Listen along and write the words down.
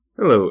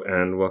Hello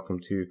and welcome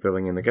to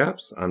Filling in the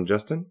Gaps. I'm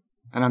Justin.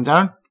 And I'm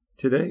Darren.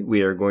 Today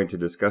we are going to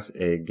discuss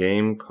a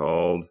game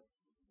called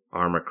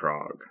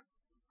Armikrog.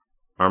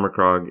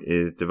 Armikrog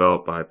is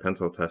developed by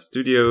Pencil Test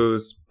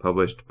Studios,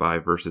 published by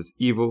Versus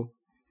Evil.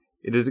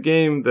 It is a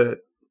game that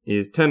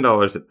is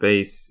 $10 at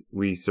base.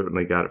 We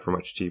certainly got it for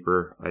much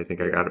cheaper. I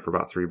think I got it for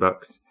about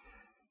 $3.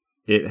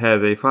 It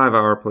has a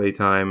 5-hour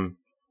playtime,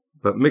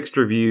 but mixed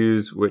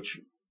reviews,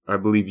 which I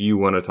believe you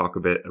want to talk a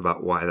bit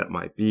about why that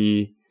might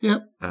be.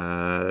 Yep.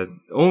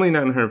 Only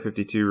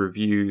 952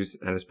 reviews,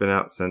 and it's been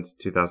out since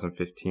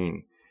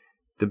 2015.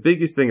 The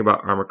biggest thing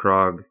about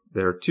Armikrog,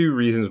 there are two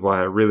reasons why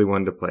I really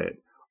wanted to play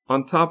it.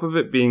 On top of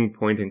it being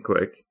point and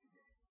click,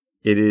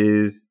 it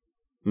is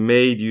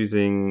made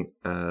using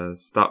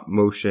stop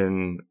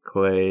motion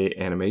clay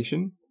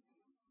animation,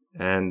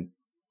 and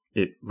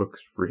it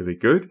looks really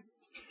good.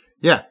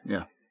 Yeah.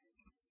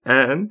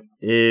 And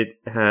it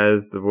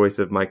has the voice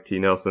of Mike T.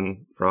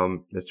 Nelson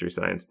from Mystery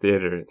Science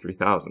Theater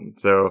 3000.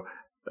 So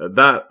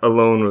that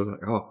alone was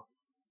like, oh,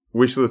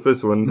 wishlist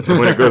this one. And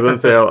when it goes on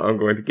sale, I'm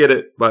going to get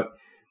it. But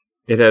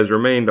it has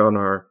remained on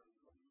our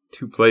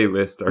to-play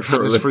list. Our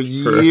short list for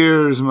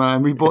years,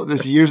 man. We bought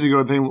this years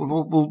ago.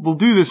 We'll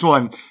do this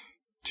one.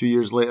 2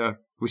 years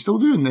later, we're still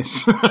doing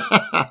this.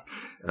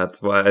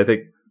 That's why I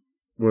think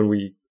when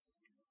we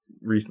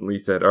recently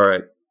said, all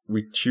right,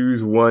 we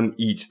choose one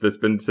each that's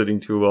been sitting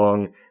too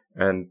long,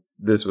 and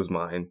this was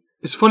mine.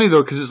 It's funny,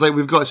 though, because it's like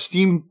we've got a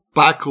Steam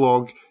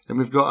backlog, and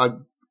we've got a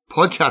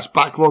podcast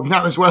backlog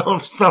now as well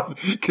of stuff,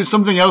 because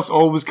something else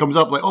always comes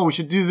up, like, oh, we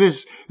should do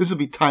this. This will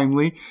be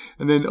timely.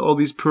 And then all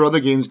these poor other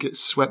games get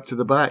swept to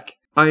the back.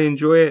 I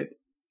enjoy it.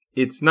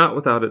 It's not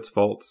without its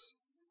faults.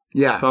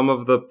 Yeah. Some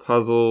of the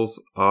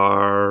puzzles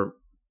are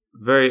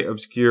very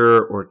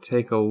obscure or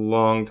take a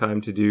long time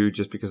to do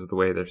just because of the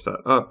way they're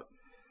set up.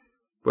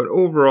 But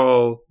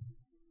overall,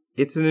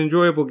 it's an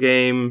enjoyable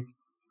game.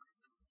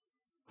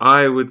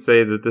 I would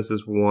say that this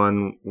is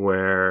one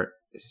where,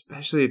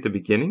 especially at the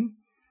beginning,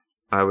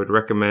 I would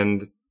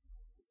recommend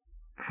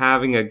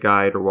having a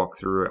guide or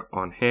walkthrough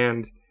on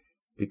hand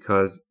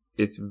because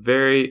it's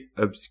very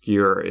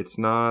obscure. It's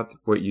not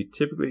what you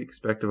typically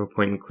expect of a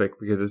point and click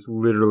because it's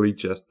literally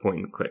just point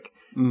and click.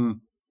 Mm.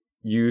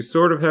 You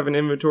sort of have an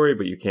inventory,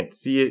 but you can't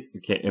see it.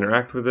 You can't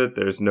interact with it.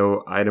 There's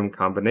no item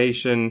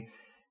combination.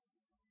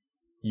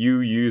 You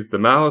use the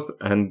mouse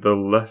and the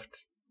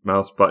left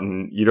mouse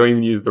button. You don't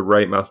even use the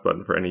right mouse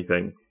button for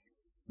anything.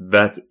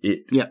 That's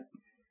it. Yeah.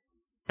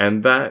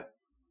 And that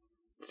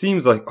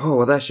seems like, oh,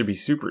 well, that should be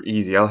super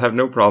easy. I'll have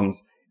no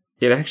problems.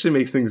 It actually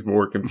makes things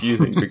more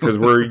confusing because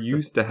we're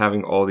used to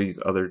having all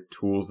these other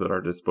tools at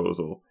our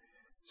disposal.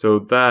 So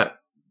that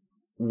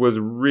was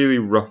really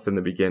rough in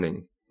the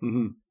beginning.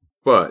 Mm-hmm.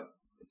 But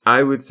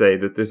I would say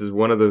that this is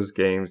one of those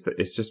games that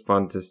it's just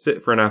fun to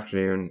sit for an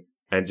afternoon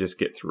and just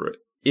get through it.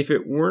 If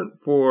it weren't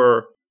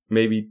for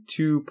maybe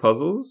 2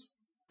 puzzles,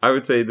 I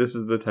would say this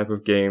is the type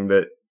of game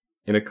that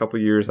in a couple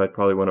years I'd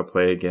probably want to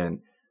play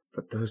again.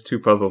 But those 2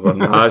 puzzles I'm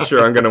not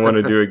sure I'm going to want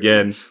to do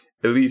again,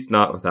 at least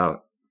not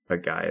without a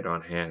guide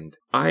on hand.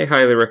 I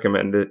highly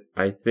recommend it.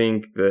 I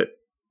think that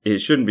it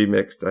shouldn't be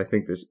mixed. I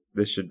think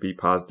this should be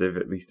positive,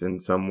 at least in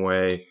some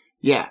way.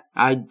 Yeah,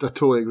 I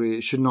totally agree.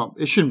 It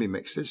shouldn't be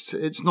mixed.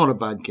 It's not a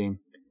bad game.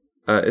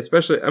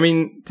 Especially, I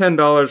mean,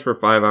 $10 for a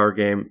 5-hour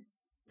game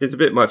is a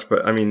bit much,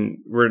 but I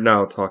mean, we're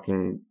now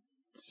talking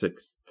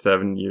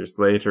 6-7 years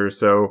later,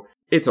 so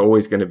it's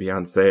always going to be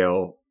on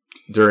sale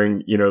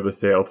during, the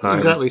sale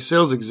times. Exactly.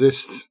 Sales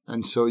exist,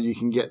 and so you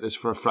can get this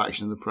for a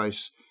fraction of the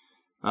price.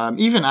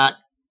 Even at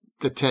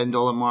the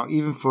 $10 mark,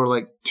 even for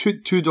like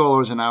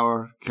 $2 an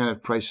hour kind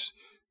of price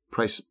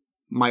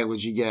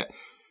mileage you get.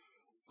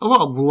 A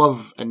lot of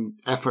love and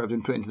effort have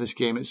been put into this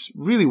game. It's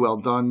really well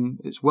done.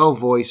 It's well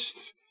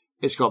voiced.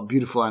 It's got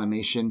beautiful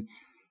animation.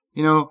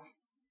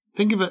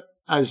 Think of it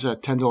as a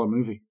 $10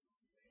 movie.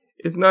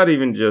 It's not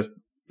even just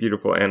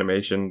beautiful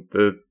animation.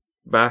 The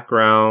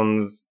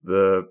backgrounds,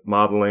 the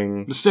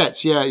modeling. The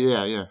sets,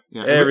 yeah.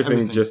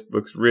 Everything just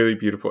looks really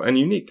beautiful and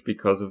unique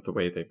because of the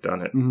way they've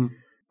done it. Mm-hmm.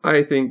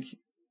 I think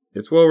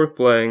it's well worth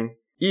playing.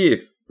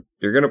 If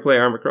you're going to play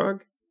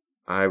Armikrog,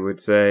 I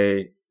would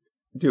say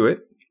do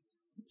it.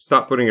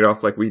 Stop putting it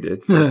off like we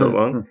did for so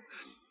long.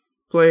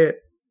 Play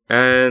it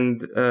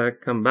and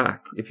come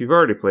back. If you've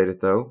already played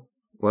it, though,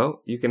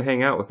 well, you can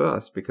hang out with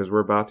us because we're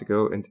about to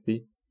go into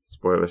the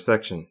spoiler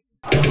section.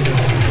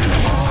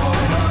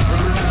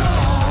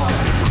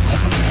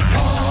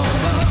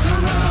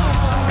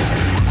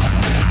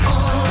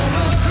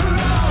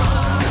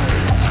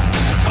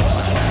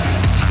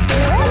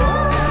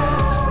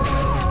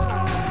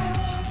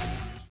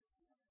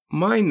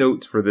 My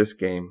notes for this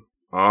game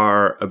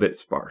are a bit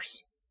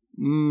sparse.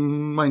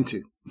 Mine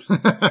too.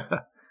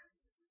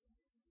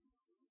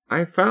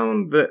 I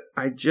found that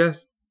I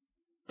just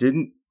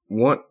didn't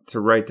want to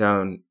write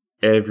down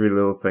every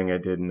little thing I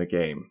did in the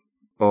game.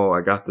 Oh,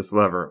 I got this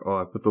lever. Oh,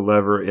 I put the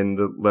lever in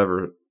the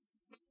lever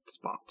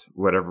spot,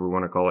 whatever we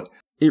want to call it.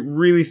 It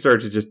really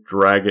started to just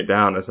drag it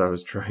down as I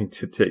was trying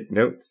to take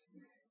notes.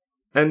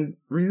 And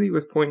really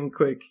with point and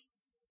click,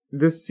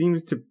 this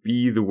seems to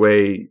be the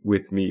way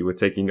with me with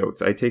taking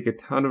notes. I take a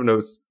ton of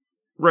notes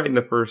right in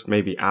the first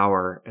maybe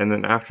hour, and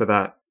then after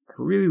that, I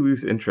really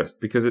lose interest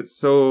because it's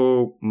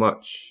so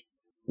much.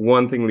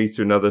 One thing leads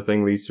to another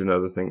thing, leads to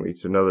another thing,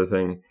 leads to another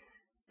thing.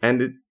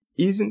 And it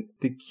isn't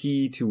the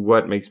key to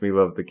what makes me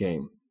love the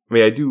game. I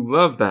mean, I do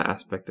love that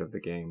aspect of the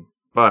game,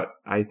 but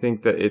I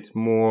think that it's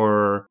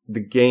more the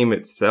game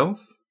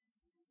itself.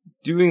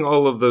 Doing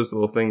all of those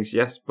little things,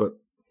 yes, but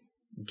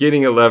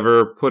getting a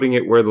lever, putting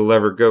it where the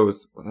lever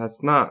goes, well,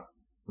 that's not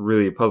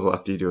really a puzzle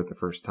after you do it the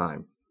first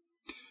time.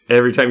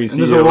 Every time you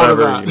see a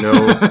lever, you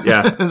know,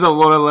 yeah. There's a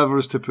lot of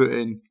levers to put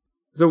in.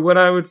 So what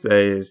I would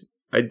say is,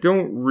 I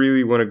don't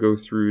really want to go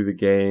through the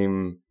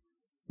game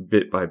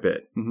bit by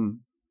bit. Mm-hmm.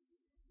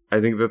 I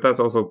think that that's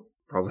also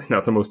probably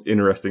not the most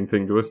interesting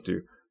thing to listen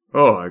to.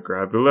 Oh, I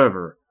grabbed a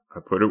lever. I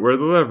put it where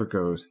the lever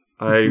goes.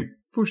 I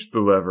push the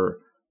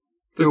lever.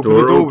 The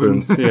door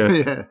opens. Yeah.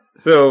 Yeah.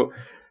 So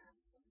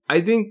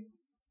I think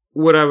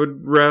what I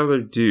would rather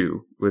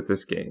do with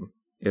this game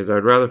is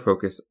I'd rather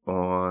focus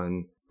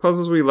on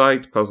puzzles we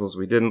liked, puzzles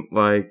we didn't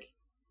like,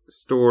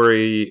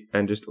 story,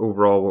 and just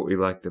overall what we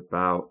liked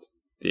about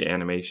the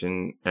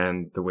animation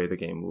and the way the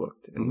game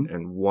looked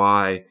and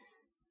why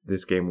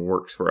this game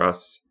works for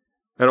us.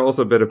 And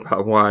also a bit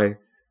about why,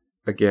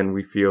 again,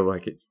 we feel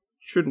like it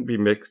shouldn't be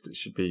mixed. It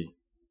should be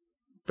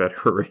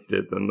better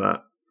rated than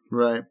that.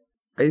 Right.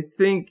 I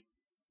think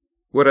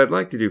what I'd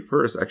like to do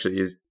first, actually,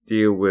 is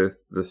deal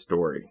with the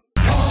story.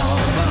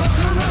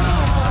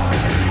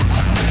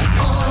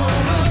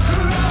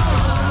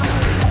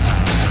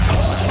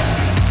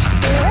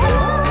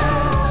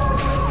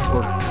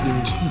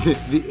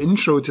 The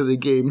intro to the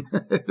game.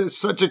 It's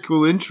such a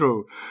cool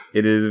intro.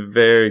 It is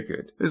very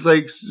good. It's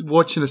like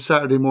watching a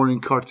Saturday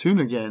morning cartoon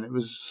again. It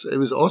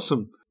was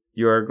awesome.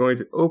 You are going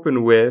to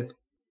open with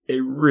a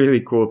really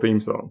cool theme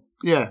song.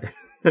 Yeah.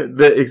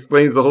 That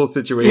explains the whole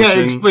situation. Yeah,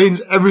 it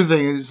explains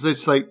everything.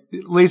 It's like,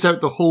 it lays out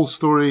the whole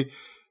story,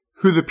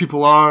 who the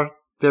people are,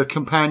 their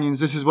companions,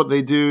 this is what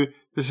they do,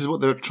 this is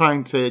what they're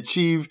trying to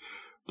achieve,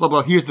 blah,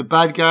 blah, here's the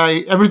bad guy,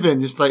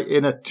 everything just like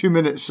in a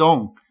 2-minute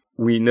song.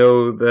 We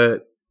know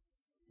that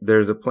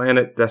there's a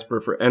planet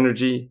desperate for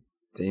energy.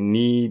 They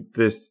need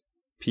this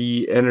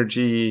P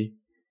energy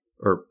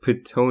or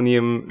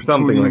plutonium,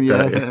 something like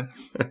that.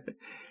 Yeah.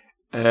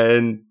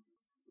 And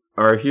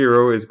our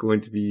hero is going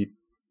to be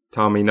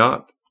Tommy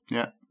Knott.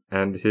 Yeah.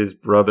 And his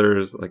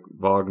brothers, like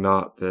Vog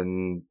Knott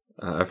and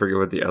I forget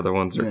what the other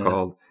ones are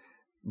called.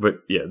 But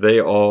yeah, they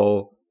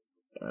all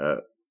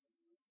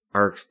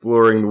are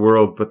exploring the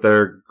world, but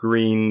they're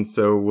green.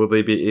 So will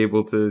they be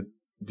able to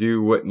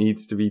do what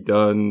needs to be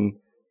done?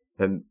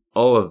 And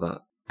all of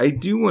that. I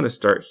do want to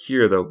start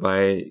here, though,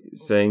 by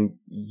saying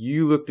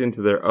you looked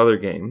into their other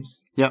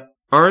games. Yep.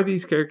 Are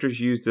these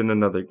characters used in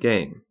another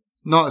game?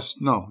 No.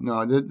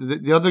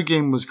 The other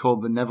game was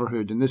called The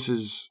Neverhood, and this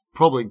is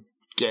probably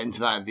getting to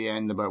that at the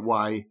end about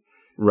why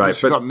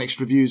it's got mixed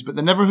reviews. But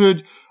The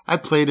Neverhood, I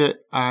played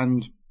it,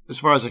 and as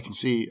far as I can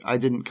see, I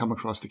didn't come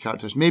across the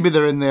characters. Maybe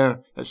they're in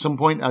there at some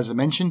point as a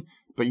mention,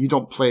 but you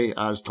don't play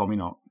as Tommy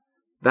Knott.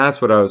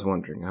 That's what I was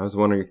wondering. I was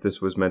wondering if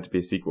this was meant to be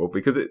a sequel,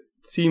 because it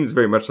seems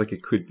very much like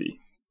it could be.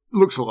 It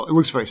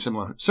looks very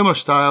similar. Similar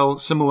style,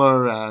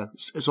 similar,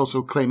 it's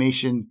also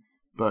claymation,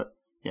 but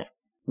yeah.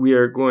 We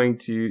are going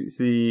to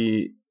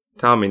see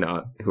Tommy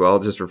Knott, who I'll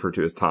just refer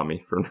to as Tommy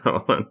from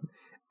now on,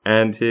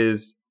 and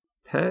his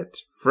pet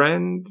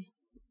friend.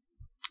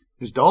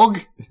 His dog?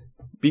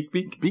 Beak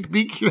Beak. Beak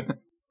Beak.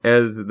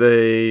 As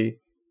they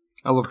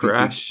I love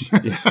crash.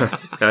 Beak Beak. Yeah,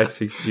 I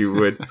figured you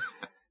would.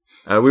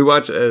 We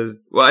watch as...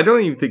 Well, I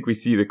don't even think we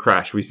see the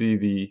crash. We see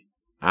the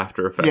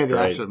after effect, yeah, the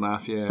right?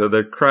 aftermath, yeah. So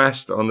they're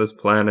crashed on this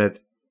planet,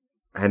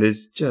 and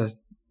it's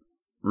just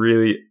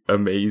really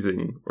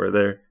amazing, where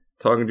they're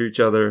talking to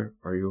each other.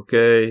 Are you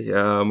okay?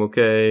 Yeah, I'm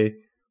okay.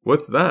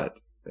 What's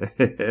that?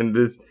 And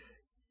this...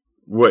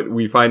 What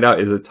we find out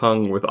is a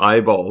tongue with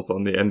eyeballs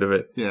on the end of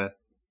it. Yeah.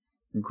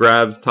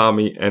 Grabs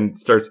Tommy and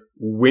starts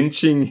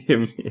winching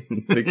him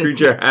in. The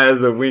creature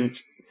has a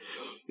winch.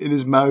 In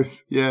his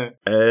mouth, yeah.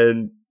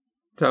 And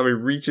Tommy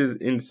reaches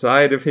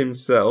inside of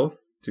himself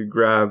to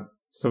grab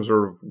some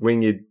sort of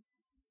winged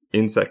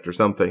insect or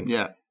something.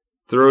 Yeah.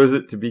 Throws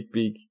it to Beak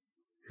Beak,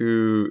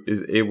 who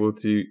is able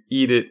to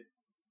eat it,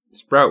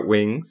 sprout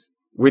wings,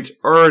 which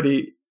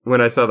already,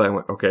 when I saw that, I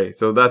went, okay,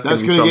 so that's going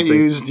to be something. Get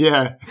used,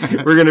 yeah.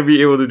 We're going to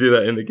be able to do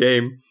that in the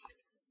game.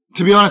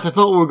 To be honest, I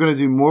thought we were going to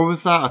do more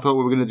with that. I thought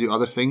we were going to do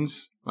other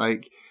things,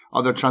 like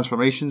other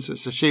transformations.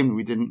 It's a shame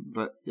we didn't,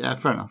 but yeah,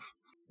 fair enough.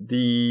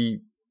 The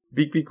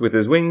Beak Beak with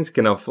his wings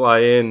can now fly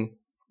in,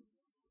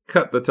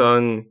 cut the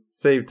tongue,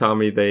 save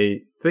Tommy.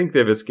 They think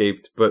they've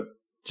escaped, but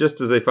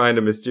just as they find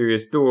a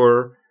mysterious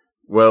door,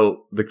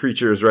 well, the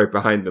creature is right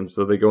behind them,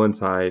 so they go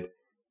inside.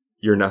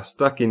 You're now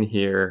stuck in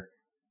here,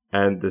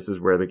 and this is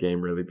where the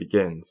game really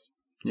begins.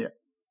 Yeah.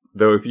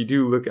 Though if you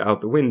do look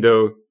out the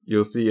window,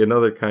 you'll see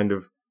another kind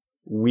of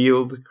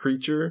wheeled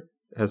creature.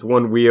 It has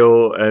one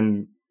wheel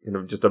and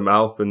just a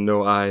mouth and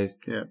no eyes.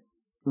 Yeah.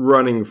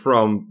 Running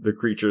from the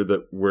creature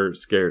that we're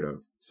scared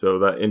of. So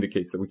that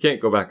indicates that we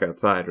can't go back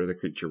outside or the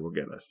creature will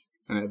get us.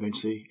 And it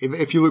eventually,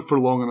 if you look for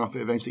long enough,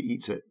 it eventually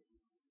eats it.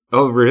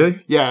 Oh,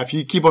 really? Yeah, if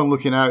you keep on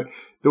looking out,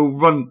 they'll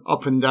run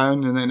up and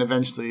down, and then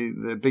eventually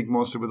the big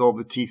monster with all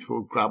the teeth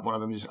will grab one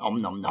of them and just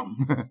nom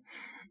nom.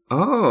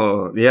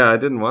 Oh, yeah, I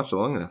didn't watch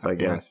long enough, I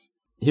guess.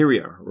 Here we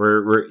are.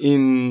 We're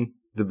in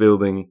the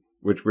building,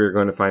 which we're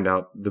going to find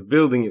out. The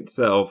building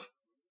itself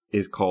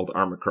is called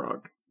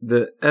Armikrog.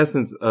 The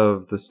essence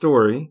of the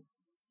story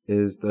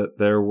is that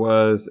there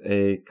was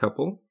a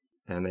couple,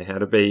 and they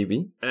had a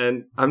baby.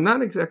 And I'm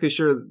not exactly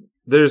sure.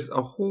 There's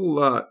a whole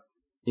lot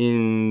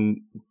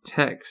in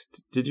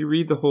text. Did you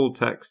read the whole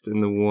text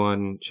in the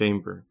one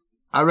chamber?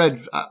 I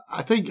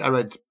think I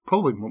read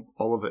probably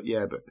all of it,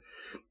 yeah, but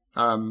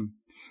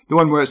the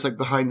one where it's like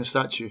behind the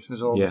statue,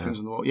 there's all the things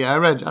on the wall. Yeah,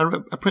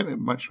 I pretty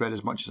much read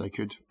as much as I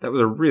could. That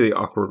was a really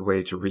awkward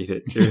way to read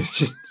it. It was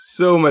just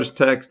so much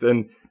text,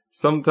 and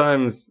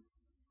sometimes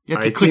you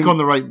had to click on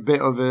the right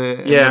bit of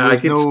it. Yeah, I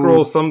could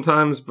scroll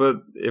sometimes,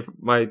 but if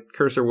my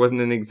cursor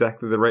wasn't in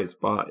exactly the right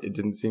spot, it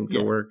didn't seem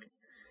to work.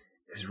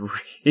 It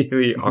was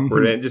really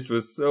awkward, and it just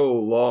was so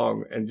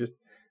long and just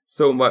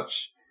so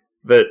much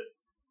that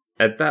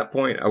at that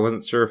point I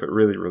wasn't sure if it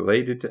really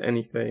related to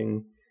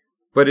anything.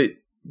 But it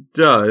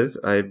does.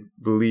 I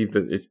believe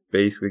that it's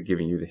basically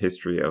giving you the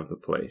history of the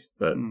place.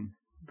 That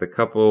the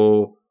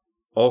couple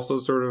also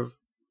sort of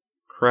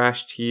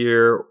crashed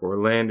here or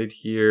landed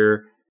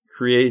here,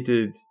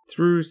 created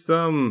through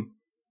some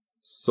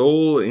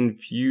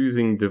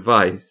soul-infusing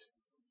device.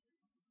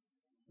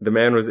 The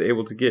man was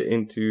able to get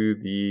into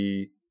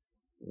the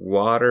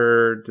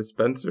water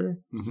dispenser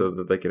so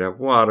that they could have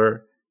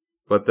water,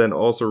 but then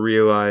also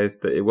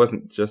realized that it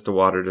wasn't just a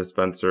water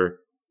dispenser.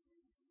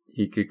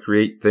 He could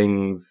create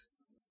things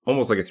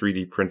almost like a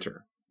 3D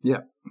printer.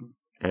 Yeah.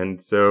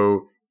 And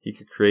so he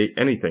could create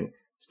anything.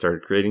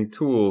 Started creating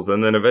tools,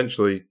 and then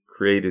eventually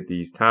created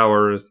these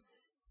towers,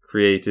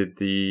 created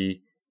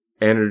the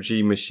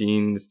energy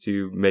machines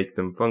to make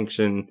them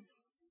function.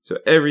 So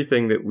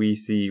everything that we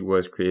see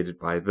was created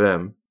by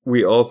them.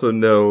 We also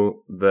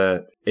know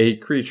that a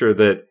creature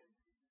that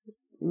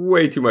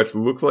way too much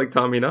looks like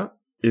Tommy Knot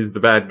is the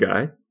bad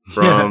guy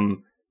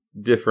from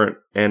different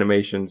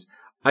animations.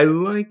 I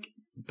like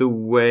the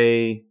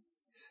way...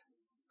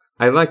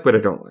 I like, but I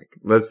don't like.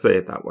 Let's say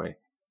it that way.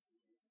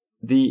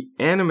 The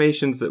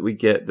animations that we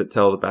get that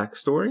tell the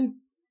backstory,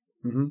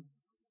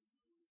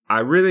 I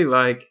really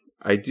like.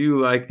 I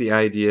do like the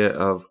idea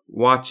of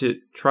watch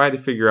it, try to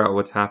figure out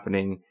what's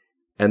happening,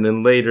 and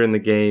then later in the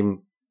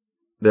game,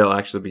 they'll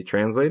actually be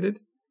translated.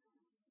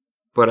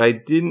 But I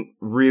didn't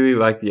really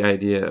like the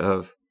idea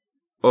of,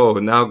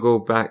 now go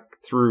back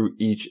through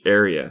each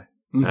area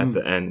at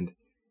the end.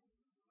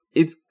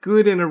 It's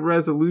good in a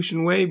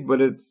resolution way,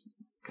 but it's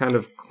kind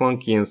of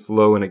clunky and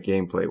slow in a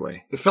gameplay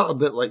way. It felt a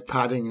bit like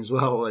padding as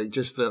well, like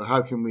just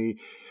how can we...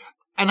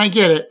 And I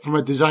get it from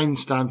a design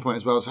standpoint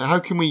as well. So how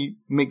can we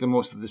make the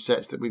most of the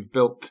sets that we've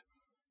built?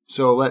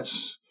 So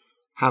let's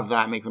have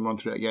that, make them run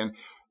through it again.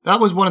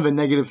 That was one of the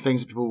negative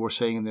things that people were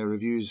saying in their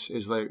reviews,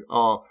 is like, it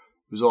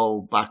was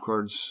all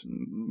backwards,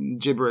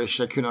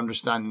 gibberish, I couldn't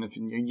understand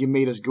anything. You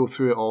made us go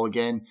through it all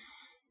again.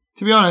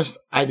 To be honest,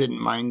 I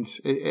didn't mind.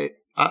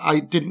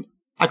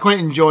 I quite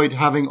enjoyed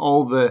having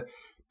all the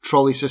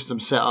trolley system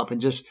set up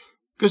and just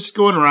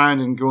going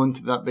around and going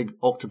to that big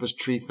octopus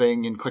tree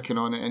thing and clicking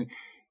on it and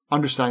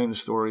understanding the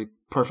story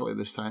perfectly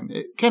this time.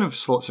 It kind of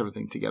slots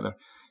everything together.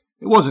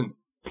 It wasn't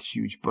a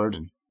huge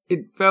burden.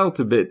 It felt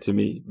a bit to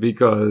me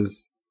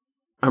because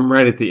I'm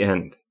right at the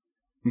end.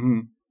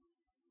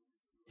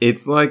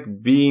 It's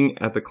like being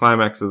at the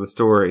climax of the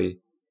story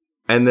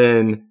and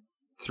then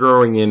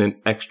throwing in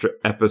an extra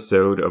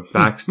episode of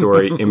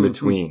backstory in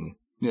between.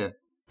 Yeah.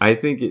 I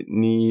think it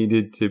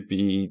needed to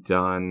be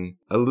done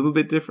a little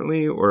bit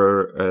differently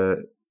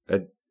or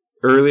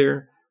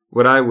earlier.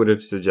 What I would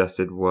have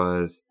suggested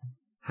was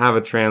have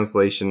a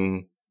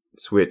translation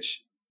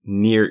switch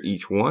near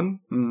each one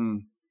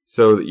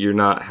so that you're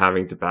not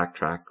having to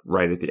backtrack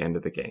right at the end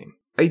of the game.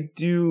 I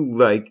do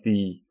like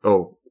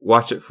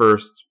watch it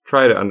first,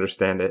 try to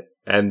understand it,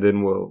 and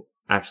then we'll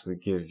actually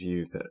give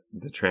you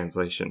the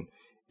translation.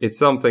 It's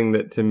something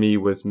that to me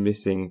was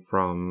missing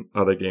from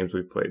other games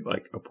we played,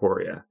 like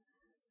Aporia,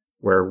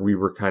 where we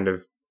were kind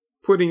of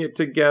putting it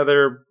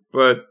together,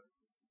 but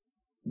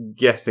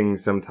guessing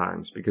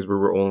sometimes because we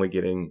were only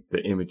getting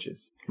the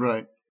images.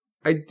 Right.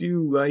 I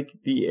do like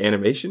the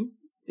animation.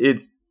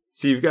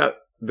 So you've got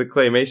the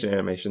claymation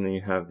animation, then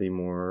you have the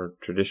more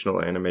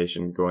traditional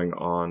animation going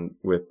on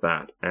with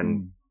that.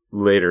 And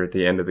later at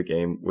the end of the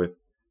game with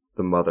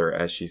the mother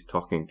as she's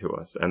talking to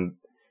us and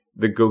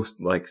the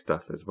ghost-like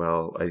stuff as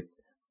well. I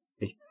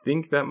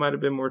think that might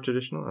have been more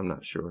traditional. I'm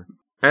not sure.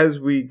 As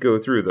we go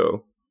through,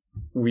 though,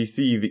 we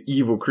see the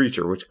evil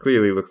creature, which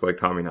clearly looks like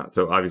Tommy Knot.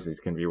 So obviously it's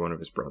going to be one of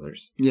his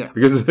brothers. Yeah.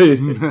 Because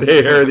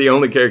they are the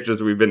only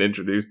characters we've been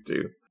introduced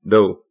to.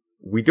 Though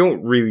we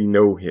don't really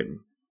know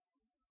him.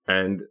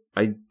 And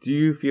I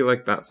do feel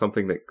like that's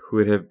something that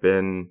could have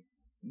been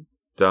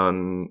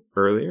done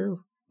earlier.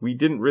 We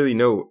didn't really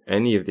know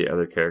any of the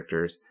other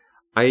characters.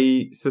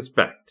 I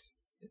suspect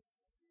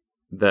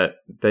that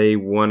they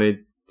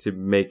wanted to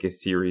make a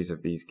series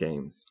of these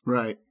games.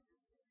 Right.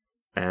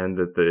 And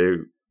that they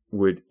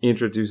would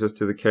introduce us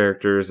to the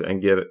characters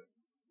and get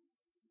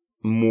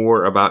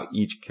more about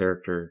each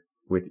character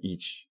with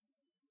each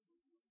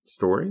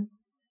story.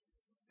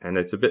 And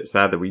it's a bit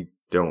sad that we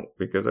don't,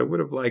 because I would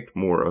have liked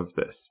more of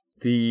this.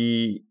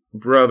 The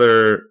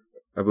brother,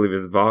 I believe,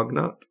 is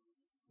Vognot.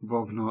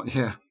 Vognot,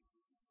 yeah.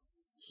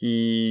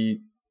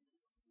 He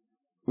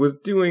was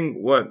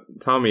doing what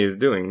Tommy is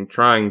doing,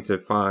 trying to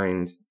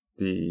find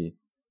the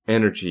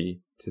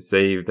energy to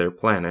save their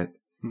planet.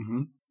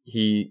 Mm-hmm.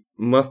 He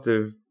must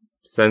have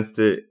sensed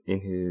it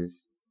in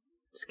his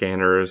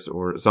scanners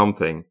or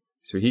something.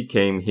 So he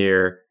came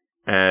here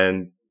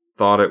and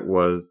thought it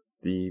was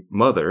the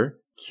mother,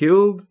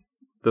 killed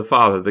the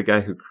father, the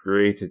guy who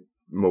created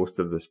most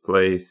of this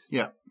place.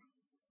 Yeah.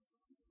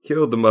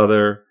 Killed the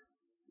mother,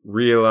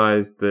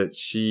 realized that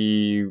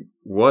she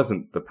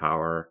wasn't the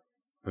power.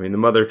 I mean, the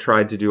mother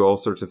tried to do all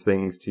sorts of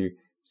things to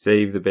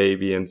save the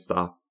baby and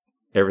stop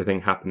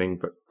everything happening,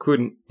 but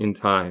couldn't in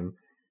time.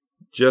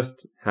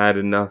 Just had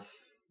enough,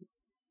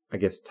 I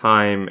guess,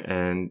 time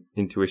and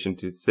intuition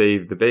to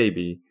save the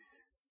baby,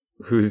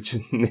 whose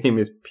name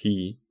is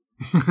P.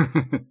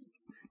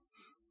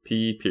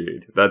 P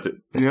period. That's it.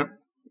 Yep.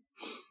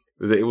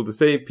 Was able to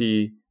save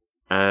P,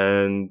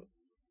 and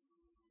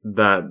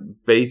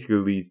that basically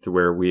leads to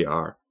where we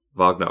are.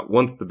 Vognot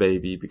wants the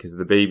baby because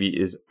the baby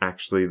is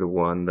actually the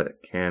one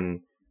that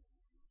can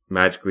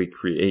magically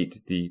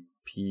create the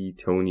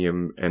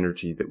P-tonium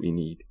energy that we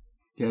need.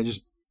 Yeah,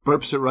 just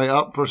burps it right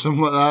up or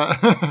something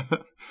like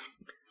that.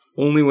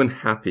 Only when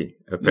happy,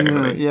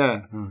 apparently.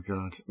 Yeah. Oh,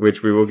 God.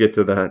 Which we will get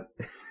to that.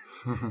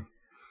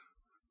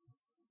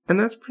 And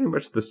that's pretty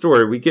much the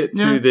story. We get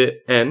to the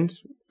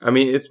end. I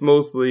mean, it's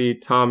mostly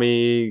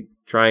Tommy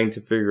trying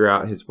to figure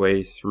out his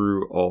way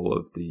through all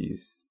of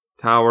these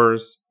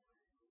towers.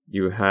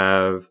 You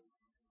have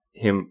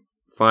him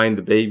find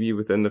the baby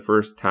within the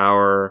first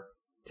tower,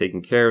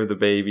 taking care of the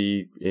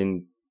baby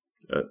in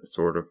a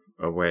sort of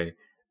a way.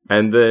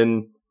 And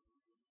then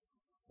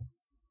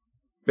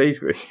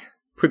basically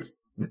puts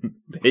the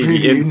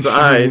baby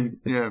inside.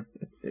 Yeah.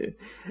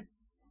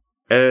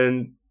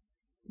 And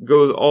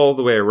goes all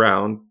the way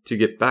around to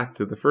get back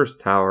to the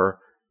first tower,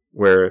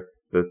 where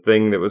the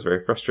thing that was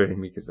very frustrating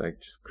because I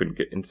just couldn't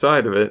get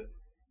inside of it,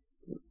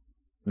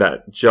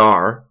 that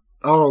jar.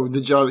 Oh,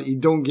 the jar that you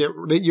don't get,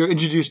 that you're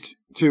introduced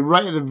to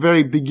right at the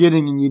very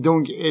beginning and you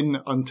don't get in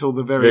until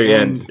the very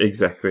end.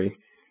 Exactly.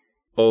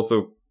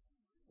 Also,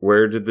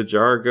 where did the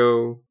jar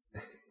go?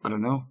 I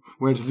don't know.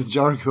 Where did the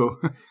jar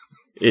go?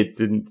 It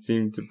didn't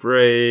seem to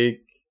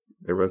break.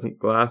 There wasn't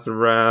glass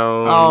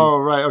around. Oh,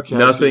 right. Okay.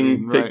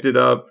 Nothing picked it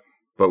up.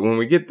 But when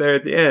we get there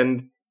at the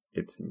end,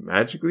 it's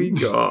magically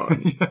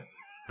gone. Yeah.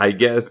 I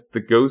guess the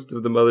ghost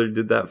of the mother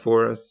did that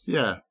for us.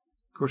 Yeah,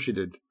 of course she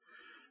did.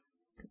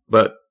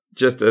 But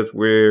just as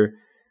we're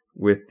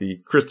with the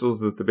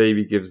crystals that the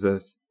baby gives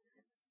us,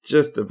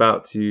 just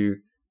about to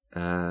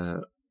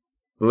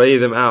lay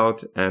them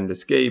out and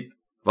escape,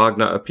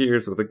 Vognot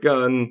appears with a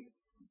gun,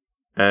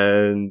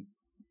 and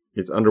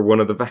it's under one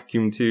of the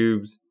vacuum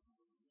tubes.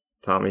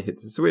 Tommy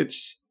hits a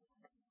switch.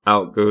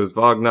 Out goes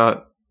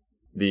Vognot.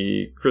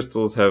 The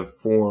crystals have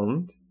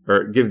formed,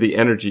 or give the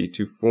energy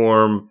to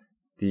form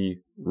the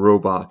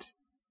robot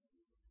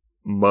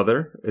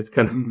mother. It's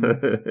kind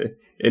of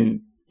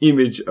an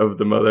image of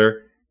the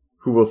mother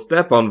who will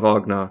step on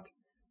Vognot,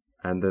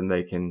 and then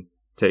they can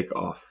take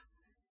off.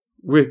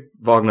 With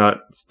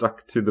Vognot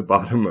stuck to the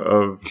bottom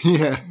of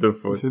the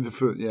foot. To the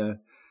foot, yeah.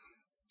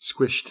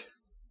 Squished.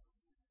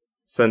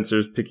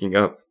 Sensors picking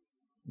up.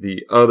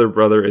 The other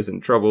brother is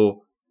in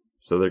trouble,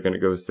 so they're going to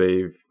go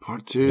save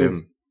Part 2,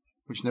 him.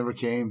 Which never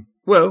came.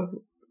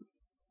 Well,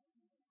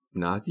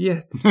 not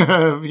yet.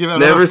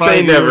 Never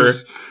say never.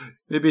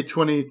 Maybe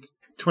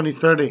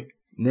 2030.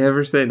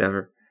 Never say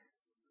never.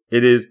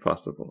 It is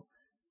possible.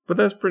 But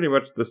that's pretty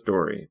much the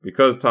story.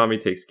 Because Tommy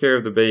takes care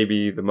of the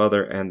baby, the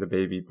mother and the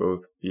baby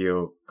both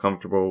feel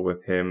comfortable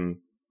with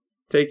him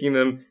taking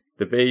them.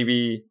 The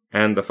baby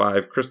and the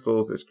 5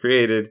 crystals is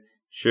created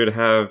should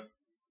have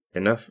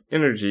enough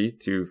energy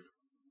to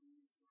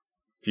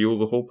fuel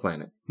the whole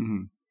planet.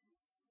 Mm-hmm.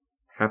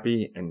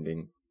 Happy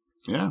ending.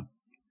 Yeah.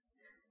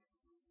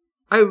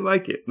 I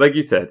like it. Like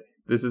you said,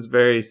 this is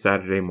very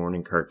Saturday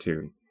morning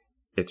cartoon.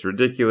 It's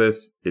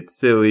ridiculous, it's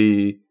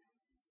silly,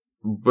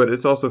 but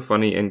it's also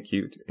funny and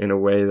cute in a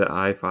way that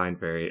I find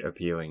very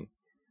appealing.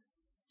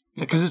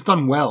 Yeah, because it's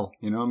done well,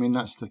 you know. I mean,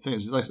 that's the thing.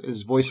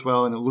 It's voiced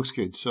well and it looks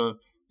good. So,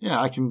 yeah,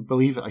 I can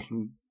believe it.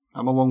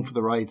 I'm along for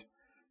the ride.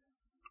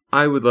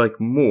 I would like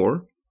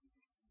more,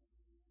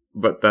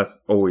 but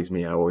that's always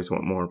me. I always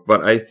want more.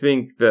 But I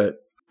think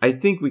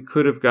we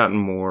could have gotten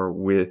more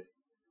with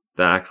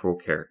the actual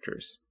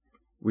characters.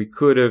 We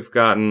could have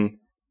gotten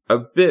a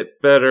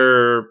bit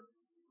better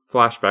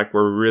flashback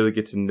where we really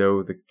get to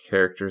know the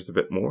characters a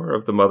bit more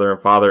of the mother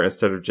and father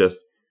instead of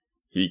just,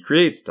 he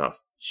creates stuff,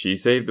 she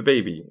saved the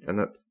baby, and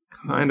that's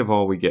kind of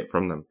all we get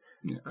from them.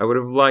 Yeah. I would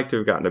have liked to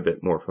have gotten a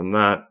bit more from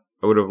that.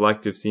 I would have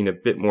liked to have seen a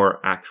bit more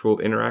actual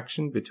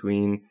interaction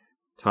between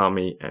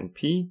Tommy and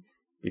P,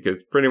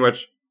 because pretty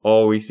much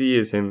all we see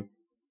is him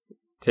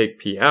take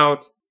P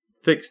out,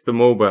 fix the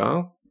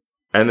mobile,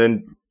 and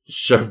then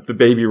shove the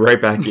baby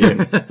right back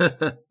in.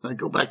 I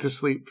go back to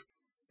sleep.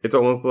 It's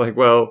almost like,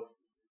 well,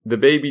 the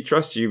baby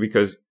trusts you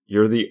because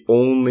you're the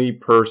only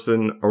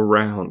person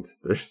around.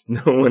 There's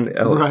no one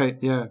else. Right,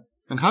 yeah.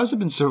 And how's it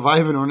been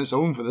surviving on its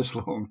own for this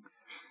long?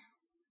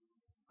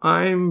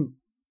 I'm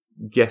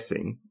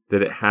guessing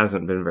that it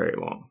hasn't been very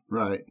long.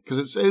 Right,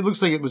 because it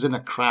looks like it was in a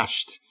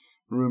crashed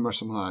room or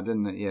something like that,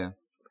 didn't it? Yeah.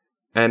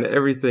 And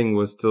everything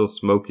was still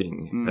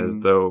smoking as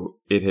though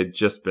it had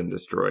just been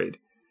destroyed.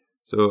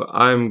 So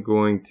I'm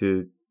going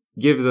to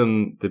give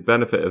them the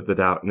benefit of the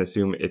doubt and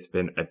assume it's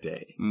been a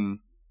day.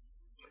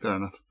 Fair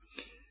enough.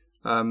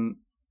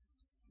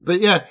 But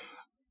yeah,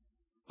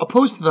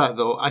 opposed to that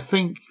though, I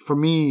think for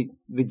me,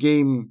 the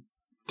game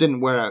didn't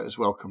wear out its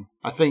welcome.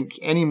 I think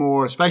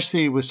anymore,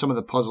 especially with some of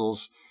the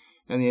puzzles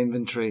in the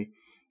inventory,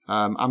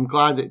 I'm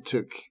glad it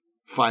took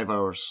 5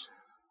 hours.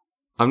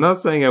 I'm not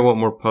saying I want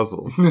more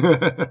puzzles.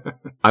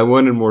 I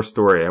wanted more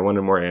story. I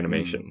wanted more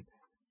animation.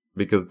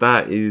 Because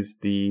that is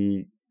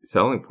the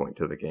selling point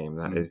to the game.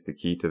 That is the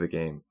key to the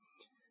game.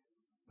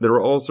 There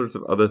were all sorts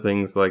of other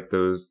things like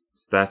those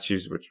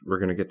statues, which we're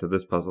going to get to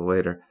this puzzle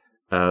later.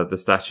 The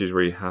statues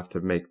where you have to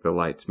make the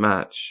lights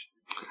match.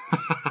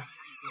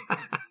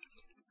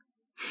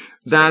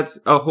 That's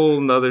a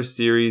whole nother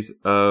series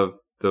of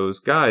those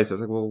guys. I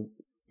was like, well,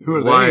 who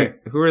are they?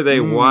 Who are they?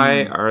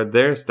 Why are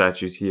their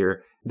statues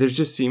here? There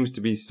just seems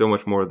to be so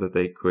much more that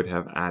they could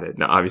have added.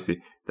 Now,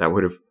 obviously, that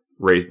would have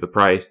raised the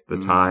price, the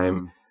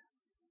time.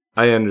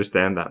 I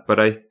understand that. But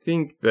I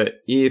think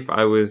that if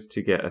I was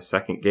to get a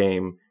second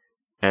game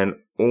and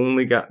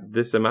only got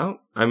this amount,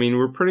 I mean,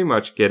 we're pretty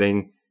much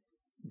getting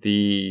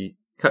the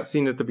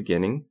cutscene at the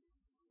beginning,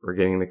 we're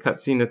getting the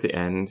cutscene at the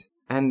end,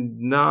 and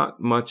not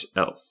much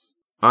else.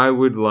 I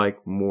would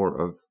like more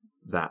of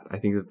that. I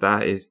think that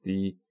that is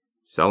the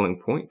selling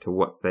point to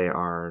what they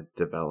are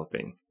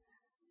developing.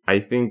 I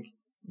think,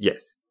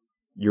 yes,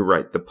 you're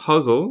right. The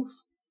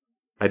puzzles,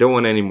 I don't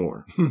want any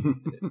more.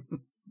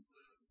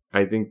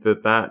 I think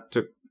that that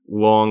took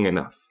long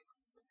enough.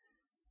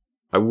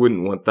 I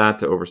wouldn't want that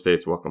to overstay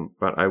its welcome,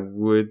 but I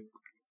would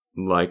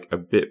like a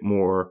bit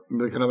more.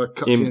 Like another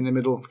cutscene in the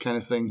middle kind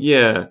of thing.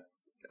 Yeah.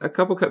 A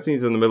couple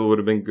cutscenes in the middle would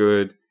have been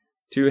good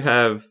to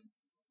have,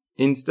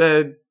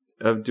 instead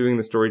of doing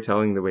the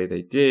storytelling the way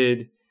they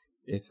did,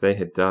 if they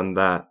had done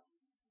that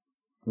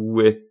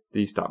with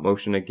the stop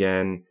motion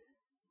again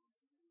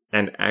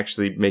and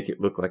actually make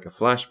it look like a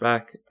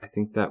flashback, I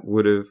think that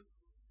would have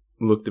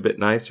looked a bit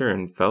nicer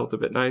and felt a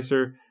bit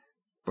nicer.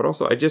 But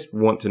also, I just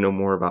want to know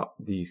more about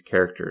these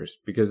characters,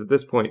 because at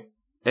this point,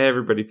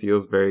 everybody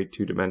feels very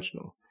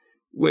two-dimensional,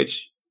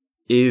 which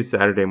is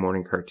Saturday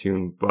morning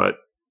cartoon, but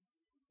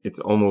it's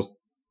almost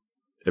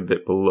a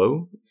bit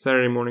below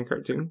Saturday morning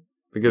cartoon.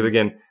 Because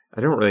again,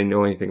 I don't really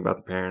know anything about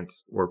the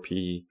parents or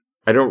P.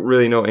 I don't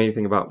really know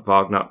anything about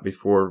Vognot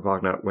before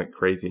Vognot went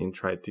crazy and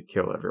tried to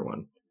kill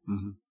everyone.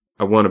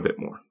 I want a bit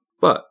more.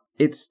 But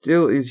it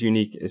still is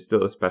unique. It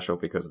still is special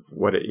because of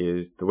what it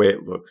is, the way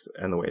it looks,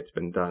 and the way it's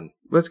been done.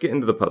 Let's get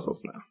into the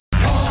puzzles now.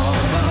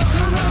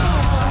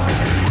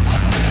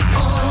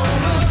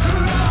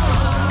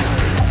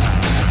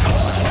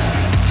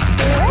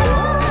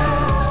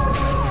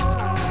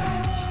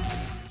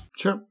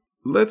 Sure.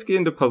 Let's get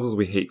into puzzles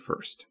we hate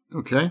first.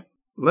 Okay.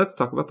 Let's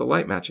talk about the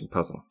light matching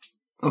puzzle.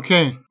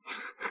 Okay.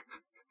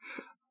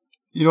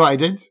 You know what I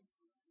did?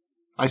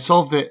 I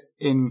solved it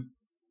in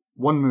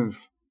one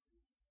move.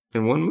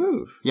 In one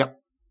move?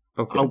 Yep.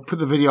 Okay. I'll put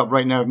the video up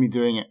right now of me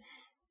doing it.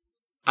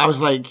 I was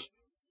like,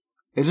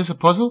 is this a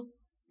puzzle?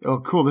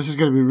 Oh, cool. This is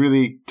going to be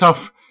really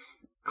tough.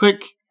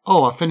 Click.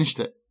 Oh, I finished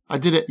it. I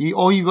did it.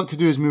 All you got to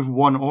do is move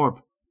one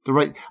orb.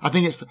 I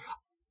think it's,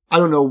 I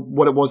don't know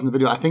what it was in the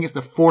video. I think it's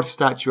the fourth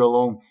statue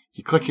along.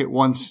 You click it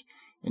once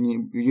and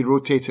you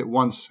rotate it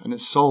once and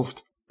it's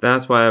solved.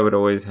 That's why I would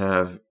always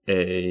have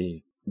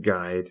a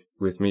guide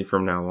with me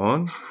from now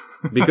on,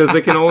 because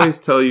they can always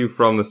tell you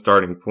from the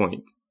starting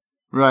point.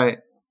 Right.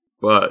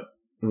 But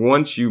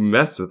once you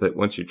mess with it,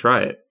 once you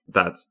try it,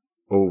 that's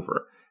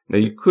over. Now,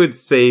 you could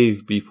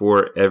save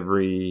before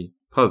every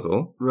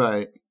puzzle.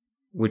 Right.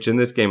 Which in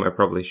this game I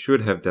probably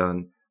should have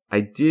done. I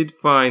did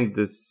find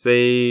the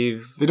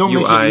save They don't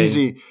UI... make it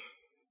easy.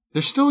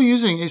 They're still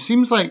using... It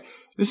seems like...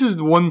 This is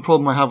the one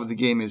problem I have with the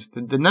game is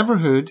the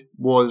Neverhood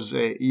was...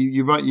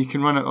 you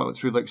can run it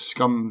through like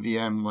Scum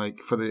VM, like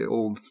for the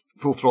old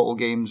Full Throttle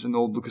games and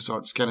old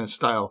LucasArts kind of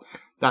style.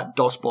 That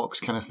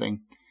DOSBox kind of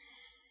thing.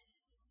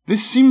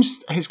 This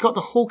seems, it's got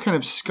the whole kind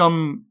of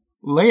Scum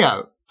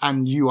layout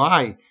and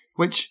UI,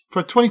 which for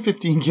a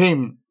 2015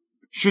 game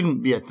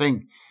shouldn't be a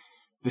thing.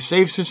 The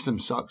save system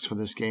sucks for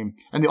this game.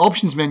 And the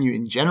options menu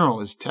in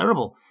general is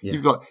terrible. Yeah.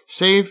 You've got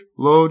save,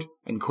 load,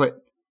 and quit.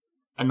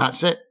 And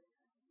that's it.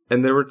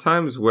 And there were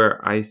times where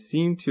I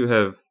seem to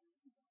have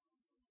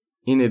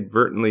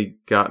inadvertently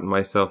gotten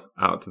myself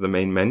out to the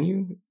main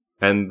menu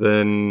and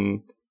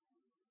then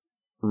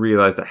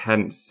realized I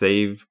hadn't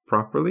saved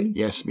properly.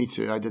 Yes, me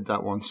too. I did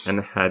that once. And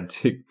had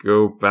to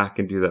go back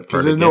and do that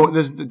part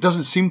because it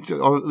doesn't seem to,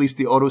 or at least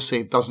the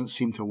autosave doesn't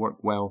seem to work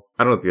well.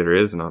 I don't think there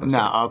is an autosave.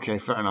 Nah, okay,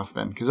 fair enough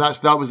then.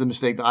 Because that was the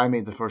mistake that I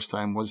made the first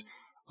time was,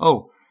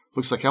 oh,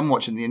 looks like I'm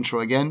watching the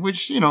intro again,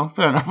 which, fair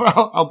enough.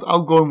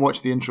 I'll go and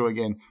watch the intro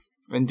again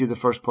and do the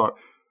first part.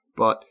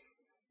 But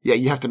yeah,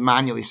 you have to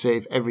manually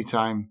save every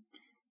time,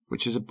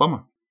 which is a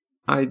bummer.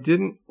 I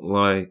didn't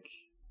like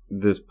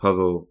this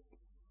puzzle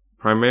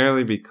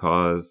primarily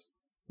because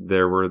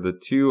there were the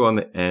two on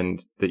the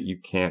end that you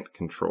can't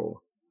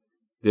control.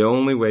 The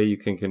only way you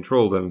can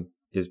control them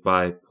is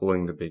by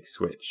pulling the big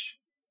switch.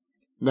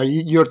 Now,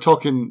 you're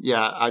talking,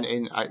 all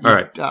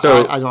right,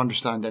 so I don't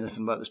understand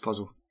anything about this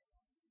puzzle.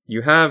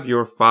 You have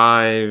your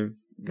 5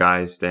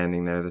 guys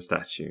standing there, the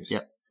statues.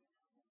 Yep.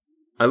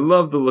 I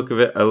love the look of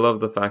it. I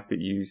love the fact that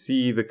you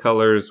see the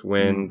colors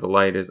when the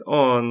light is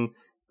on,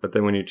 but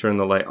then when you turn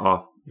the light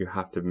off, you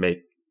have to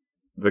make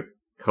the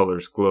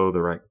colors glow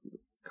the right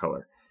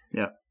color.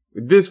 Yeah.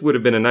 This would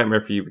have been a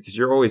nightmare for you because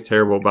you're always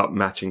terrible about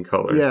matching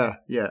colors.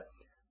 Yeah.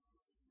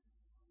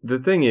 The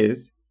thing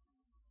is,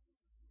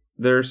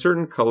 there are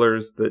certain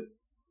colors that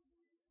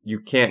you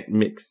can't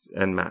mix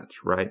and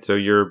match, right? So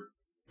your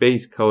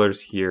base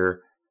colors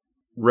here,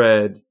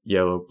 red,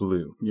 yellow,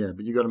 blue. Yeah,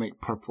 but you got to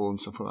make purple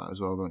and stuff like that as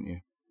well, don't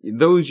you?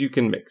 Those you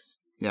can mix.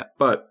 Yeah.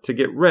 But to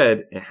get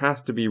red, it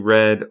has to be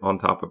red on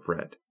top of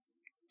red.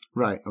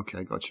 Right,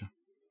 okay, gotcha.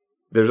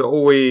 There's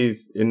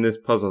always, in this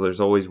puzzle, there's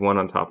always one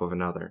on top of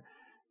another.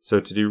 So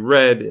to do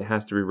red, it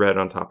has to be red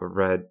on top of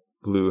red.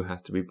 Blue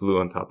has to be blue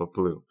on top of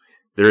blue.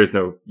 There is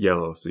no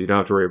yellow, so you don't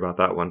have to worry about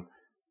that one.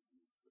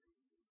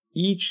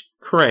 Each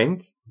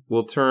crank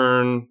will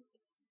turn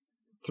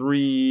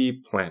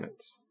 3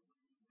 planets.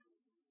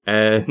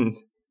 And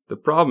the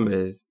problem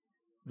is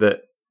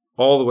that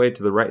all the way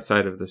to the right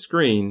side of the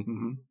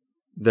screen,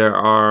 there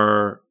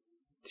are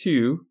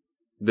 2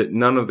 that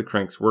none of the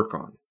cranks work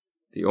on.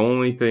 The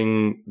only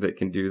thing that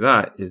can do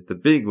that is the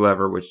big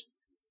lever, which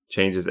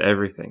changes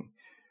everything.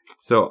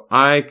 So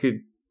I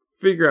could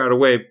figure out a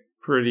way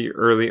pretty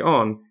early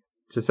on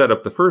to set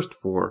up the first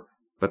 4,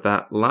 but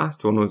that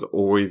last one was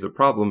always a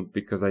problem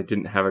because I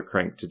didn't have a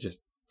crank to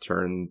just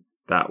turn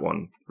that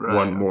one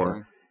more.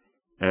 Okay.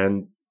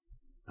 And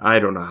I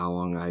don't know how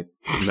long I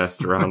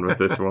messed around with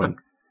this one.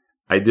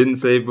 I didn't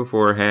save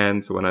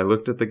beforehand, so when I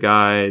looked at the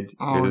guide,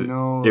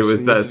 it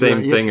was that same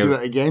thing. You have to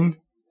do it again?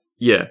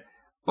 Yeah.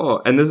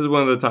 Oh, and this is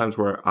one of the times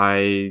where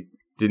I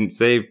didn't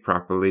save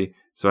properly,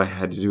 so I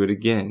had to do it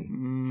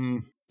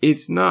again.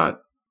 It's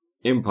not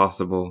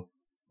impossible,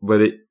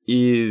 but it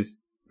is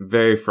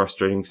very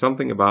frustrating.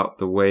 Something about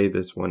the way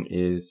this one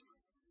is,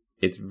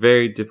 it's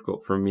very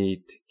difficult for me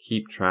to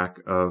keep track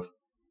of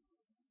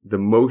the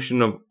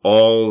motion of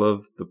all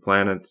of the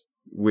planets,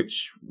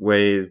 which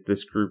way is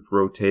this group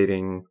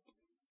rotating,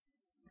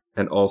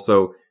 and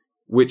also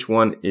which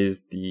one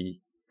is the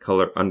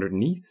color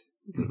underneath,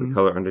 because the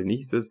color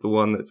underneath is the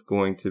one that's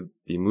going to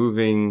be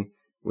moving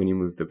when you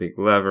move the big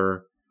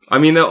lever. I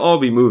mean, they'll all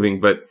be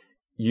moving, but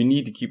you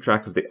need to keep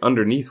track of the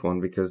underneath one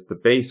because the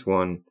base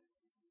one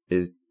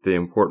is the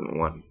important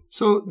one.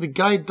 So the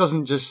guide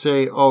doesn't just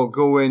say, oh,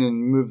 go in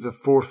and move the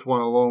 4th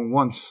one along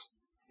once.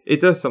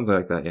 It does something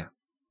like that, yeah.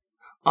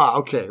 Ah,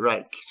 okay,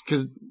 right.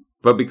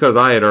 But because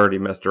I had already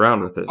messed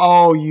around with it.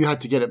 Oh, you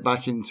had to get it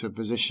back into a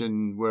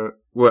position where...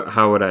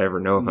 How would I ever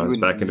know if I was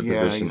back into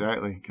position? Yeah,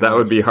 exactly. That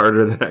would be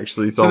harder than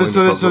actually solving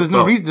the puzzle. So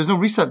there's no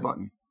reset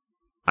button?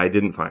 I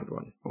didn't find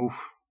one.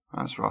 Oof,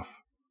 that's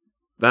rough.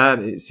 That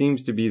it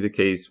seems to be the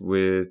case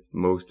with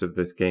most of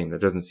this game. There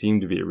doesn't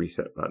seem to be a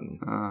reset button.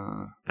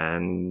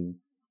 And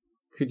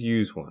could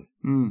use one.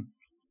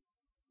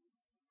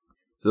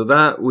 So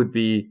that would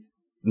be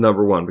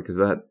number 1, because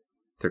that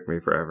took me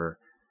forever.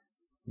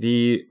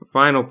 The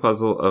final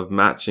puzzle of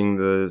matching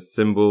the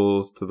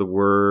symbols to the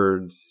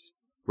words,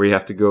 where you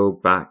have to go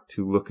back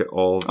to look at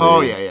all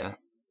the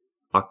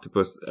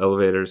octopus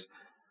elevators.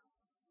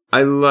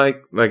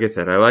 Like I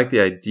said, I like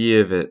the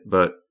idea of it,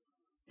 but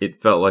it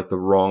felt like the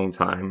wrong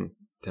time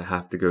to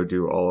have to go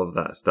do all of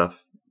that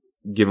stuff,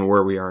 given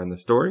where we are in the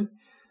story.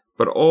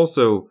 But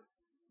also,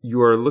 you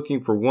are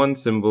looking for one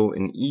symbol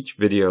in each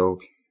video,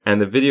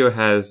 and the video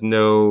has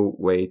no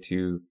way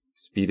to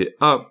speed it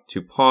up,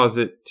 to pause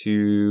it,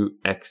 to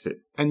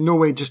exit. And no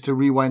way just to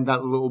rewind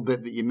that little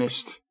bit that you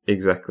missed.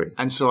 Exactly.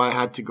 And so I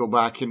had to go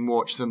back and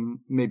watch them.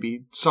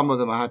 Maybe some of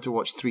them I had to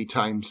watch 3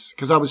 times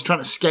because I was trying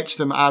to sketch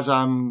them as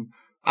I'm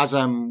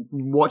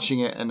watching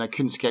it, and I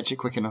couldn't sketch it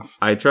quick enough.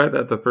 I tried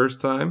that the first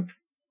time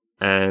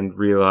and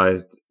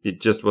realized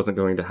it just wasn't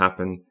going to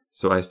happen.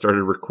 So I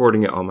started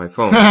recording it on my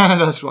phone.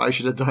 That's what I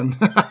should have done.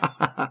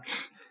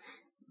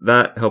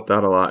 That helped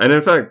out a lot. And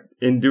in fact,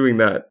 in doing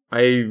that,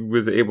 I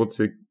was able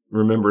to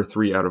remember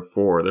 3 out of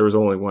 4. There was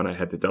only one I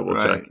had to double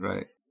check.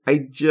 Right.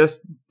 I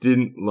just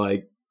didn't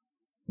like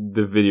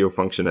the video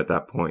function at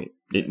that point.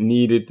 It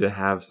needed to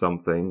have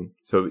something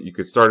so that you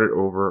could start it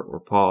over or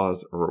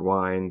pause or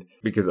rewind,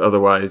 because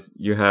otherwise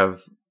you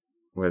have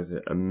what is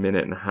it, a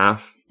minute and a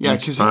half? Yeah,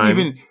 because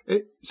even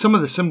some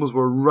of the symbols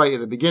were right at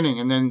the beginning,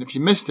 and then if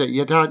you missed it,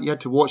 you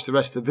had to watch the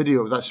rest of the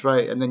video. That's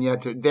right, and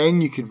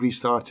then you could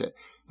restart it.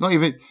 Not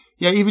even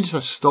even just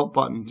a stop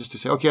button, just to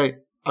say, okay,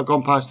 I've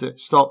gone past it.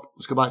 Stop.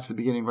 Let's go back to the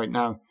beginning right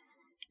now.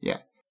 Yeah,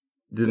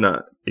 did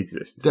not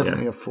exist.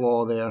 Definitely a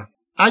flaw there.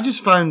 I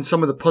just found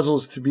some of the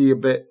puzzles to be a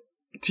bit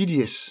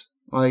tedious,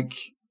 like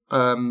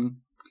the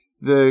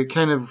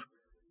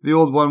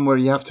old one where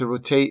you have to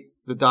rotate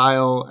the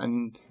dial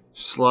and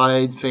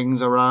slide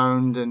things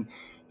around, and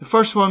the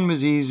first one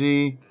was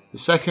easy. The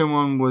second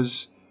one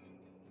was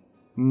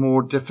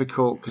more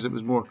difficult because it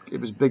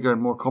was bigger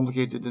and more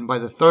complicated, and by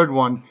the third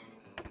one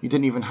you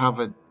didn't even have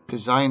a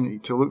design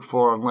to look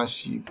for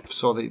unless you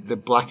saw the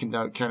blackened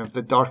out, kind of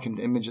the darkened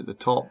image at the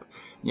top.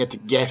 You had to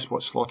guess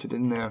what slotted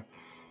in there.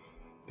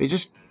 They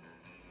just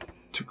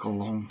took a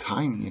long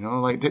time,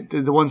 like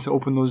the ones that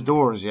open those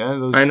doors.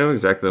 I know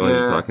exactly the ones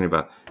you're talking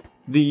about.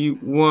 The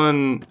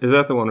one, is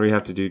that the one where you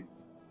have to do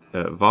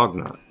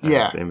Vognot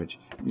as the image?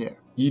 Yeah.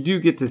 You do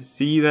get to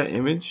see that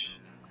image.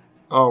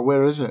 Oh,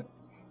 where is it?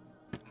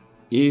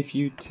 If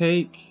you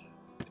take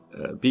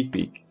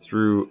Beak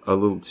through a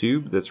little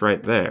tube that's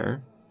right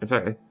there. In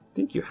fact, I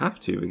think you have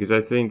to, because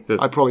I think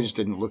that... I probably just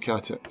didn't look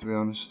at it, to be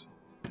honest.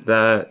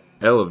 That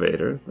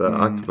elevator, the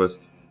octopus,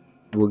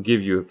 will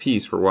give you a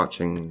piece for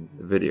watching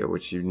the video,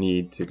 which you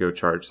need to go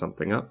charge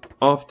something up.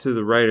 Off to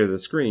the right of the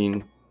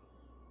screen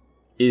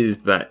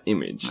is that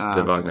image, the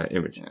Vognot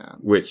image,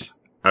 which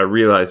I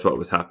realized what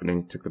was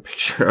happening, took the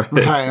picture of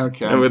it. Right,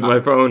 okay. And with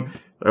my phone,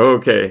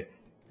 okay.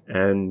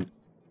 And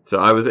so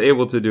I was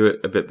able to do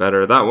it a bit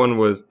better. That one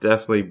was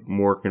definitely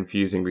more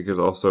confusing because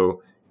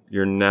also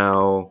you're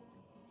now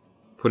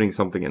putting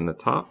something in the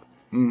top.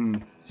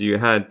 So you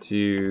had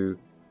to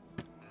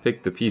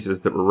pick the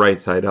pieces that were right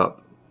side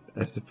up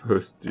as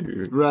opposed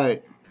to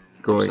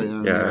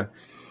going,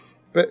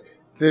 But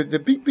the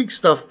Beak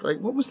stuff, like,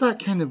 what was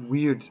that kind of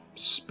weird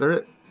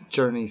spirit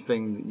journey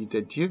thing that you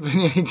did? Do you have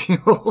any idea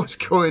what was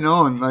going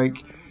on?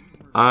 Like,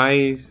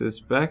 I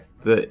suspect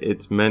that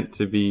it's meant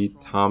to be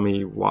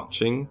Tommy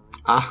watching.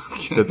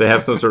 Okay. That they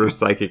have some sort of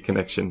psychic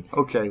connection.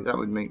 Okay, that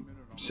would make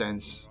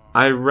sense.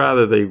 I'd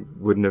rather they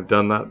wouldn't have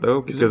done that,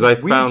 though, because I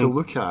found to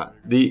look at.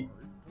 The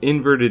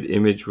inverted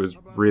image was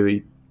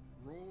really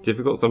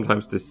difficult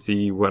sometimes to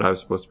see what I was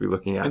supposed to be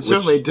looking at. And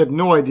certainly I had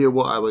no idea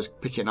what I was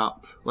picking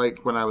up,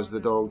 like when I was the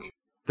dog.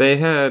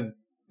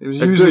 It was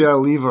usually a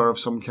lever of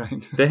some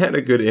kind. They had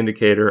a good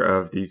indicator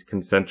of these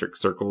concentric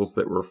circles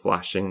that were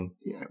flashing.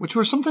 Yeah, which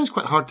were sometimes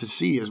quite hard to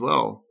see as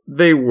well.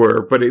 They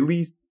were, but at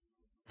least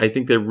I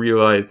think they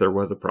realized there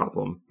was a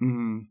problem.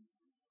 Mm-hmm.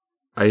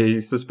 I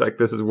suspect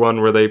this is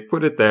one where they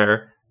put it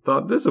there,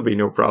 thought this will be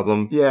no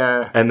problem.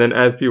 Yeah. And then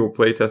as people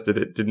play tested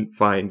it, didn't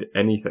find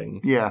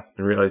anything. Yeah.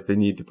 And realized they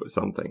need to put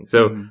something.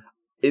 So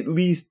at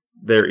least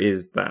there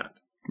is that.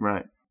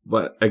 Right.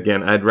 But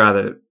again, I'd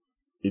rather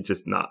it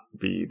just not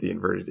be the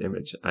inverted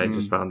image. I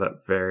just found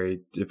that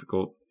very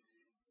difficult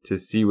to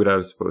see what I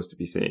was supposed to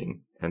be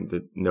seeing and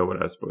to know what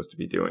I was supposed to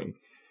be doing.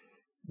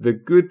 The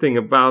good thing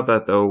about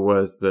that, though,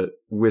 was that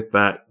with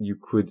that, you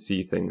could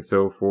see things.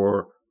 So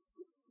for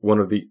one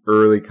of the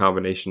early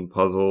combination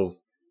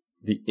puzzles,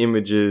 the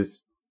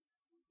images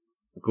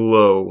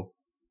glow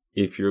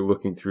if you're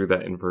looking through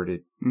that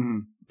inverted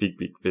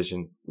Beak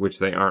vision, which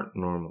they aren't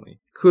normally.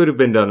 Could have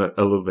been done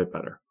a little bit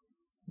better.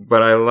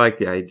 But I like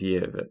the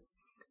idea of it.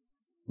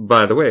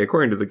 By the way,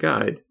 according to the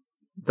guide,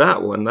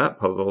 that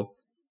puzzle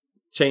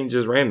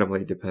changes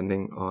randomly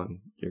depending on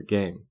your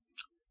game.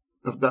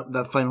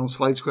 That final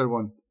slide square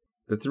one.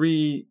 The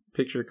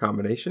 3-picture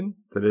combination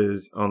that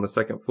is on the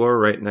second floor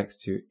right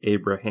next to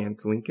Abraham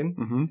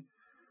Lincoln.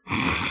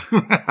 Mm-hmm.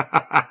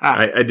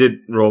 I did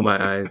roll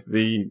my eyes.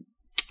 I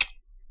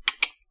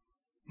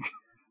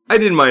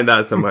didn't mind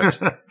that so much.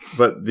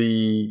 But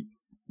the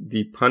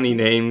punny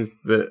names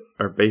that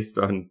are based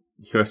on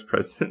U.S.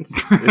 presidents,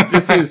 it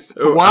just seems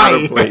so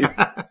out of place.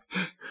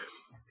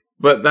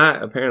 But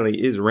that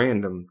apparently is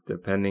random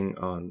depending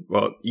on,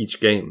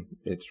 each game.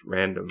 It's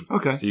random.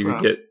 Okay. So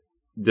you get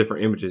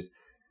different images.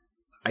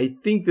 I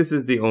think this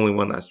is the only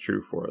one that's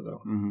true for,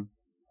 though. Mm-hmm.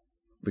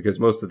 Because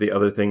most of the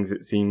other things,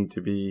 it seemed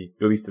to be,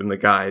 at least in the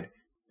guide,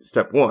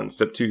 step 1,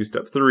 step 2,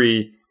 step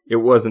 3. It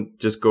wasn't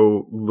just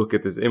go look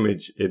at this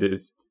image. It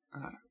is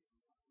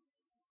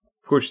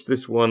push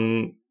this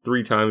one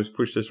 3 times,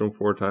 push this one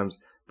 4 times.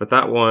 But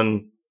that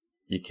one,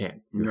 you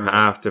can't. You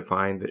have to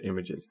find the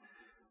images.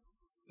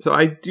 So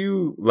I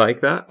do like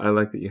that. I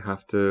like that you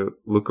have to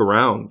look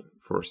around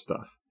for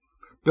stuff.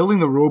 Building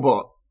the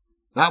robot,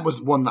 that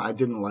was one that I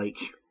didn't like.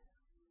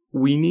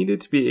 We needed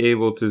to be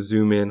able to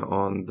zoom in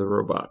on the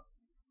robot.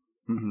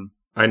 Mm-hmm.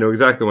 I know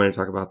exactly when you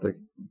talk about the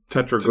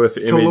petroglyph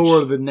image. To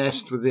lower the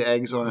nest with the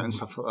eggs on it and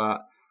stuff like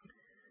that.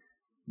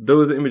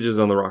 Those images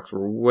on the rocks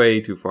were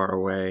way too far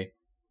away.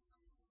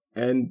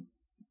 And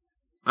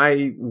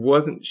I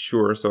wasn't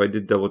sure, so I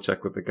did double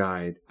check with the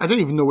guide. I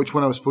didn't even know which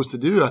one I was supposed to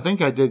do. I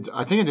think I did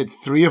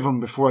 3 of them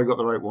before I got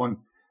the right one.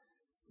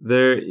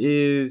 There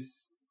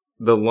is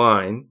the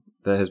line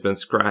that has been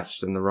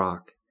scratched in the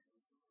rock.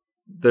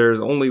 there's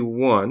only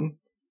one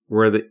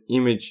where the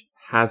image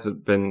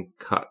hasn't been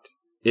cut.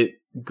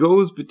 It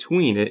goes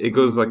between it. It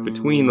goes like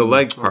between the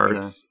leg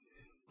parts,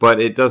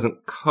 but it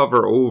doesn't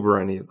cover over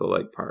any of the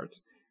leg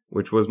parts,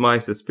 which was my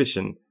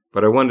suspicion.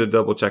 But I wanted to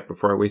double check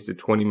before I wasted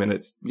 20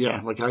 minutes.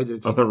 Yeah, like I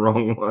did. On the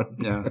wrong one.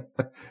 Yeah.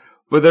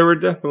 But there were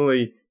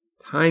definitely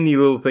tiny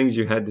little things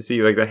you had to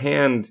see, like the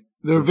hand.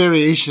 There were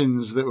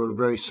variations that were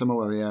very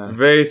similar, yeah.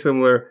 Very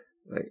similar.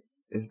 Like,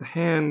 is the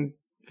hand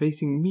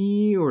facing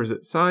me or is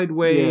it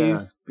sideways?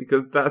 Yeah.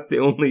 Because that's the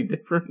only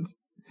difference.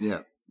 Yeah.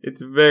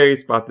 It's very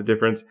spot the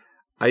difference.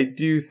 I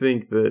do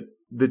think that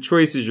the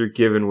choices you're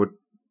given would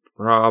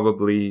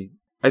probably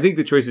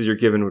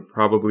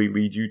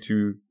lead you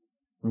to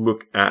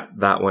look at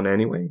that one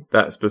anyway,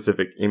 that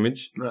specific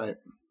image. Right.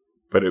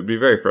 But it would be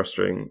very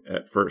frustrating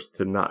at first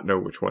to not know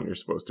which one you're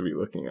supposed to be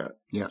looking at.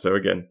 Yeah. So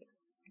again,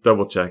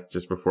 double check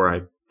just before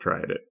I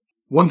tried it.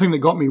 One thing that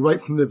got me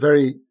right from the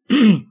very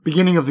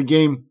beginning of the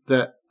game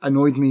that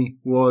annoyed me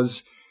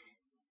was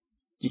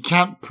you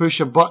can't push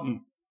a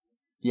button.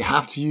 You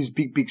have to use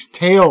Beak Beak's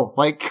tail.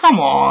 Like, come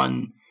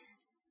on.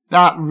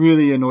 That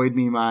really annoyed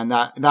me, man.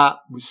 That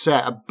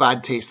set a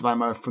bad taste in my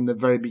mouth from the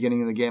very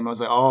beginning of the game. I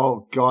was like,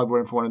 oh God,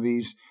 we're in for one of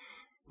these.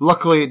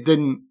 Luckily, it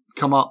didn't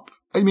come up.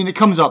 I mean, it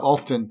comes up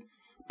often,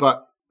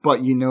 but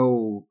you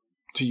know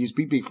to use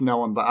Beak Beak from now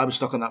on. But I was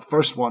stuck on that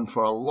first one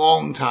for a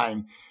long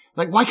time.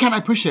 Like, why can't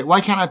I push it?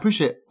 Why can't I push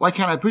it? Why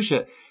can't I push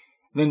it?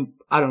 And then,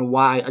 I don't know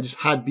why, I just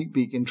had Beak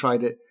Beak and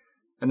tried it.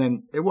 And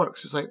then it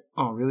works. It's like,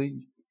 oh,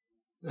 really?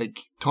 Like,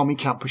 Tommy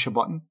can't push a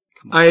button?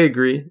 I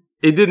agree.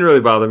 It didn't really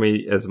bother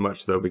me as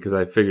much, though, because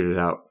I figured it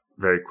out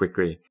very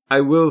quickly.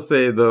 I will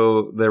say,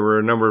 though, there were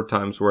a number of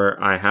times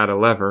where I had a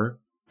lever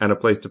and a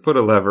place to put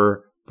a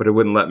lever, but it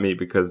wouldn't let me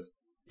because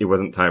it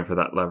wasn't time for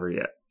that lever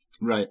yet.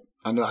 Right.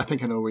 I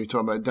think I know what you're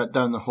talking about.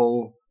 Down the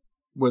hole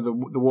where the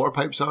water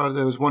pipes are.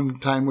 There was one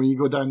time where you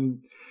go down,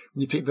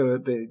 you take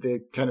the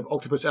kind of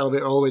octopus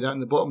elevator all the way down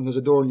to the bottom. There's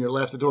a door on your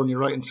left, a door on your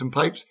right, and some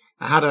pipes.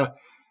 I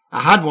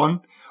had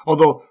one,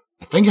 although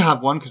I think I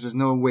have one because there's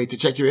no way to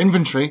check your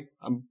inventory.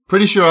 I'm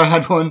pretty sure I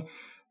had one,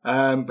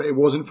 but it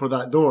wasn't for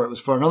that door. It was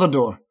for another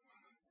door.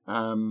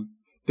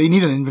 They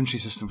need an inventory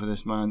system for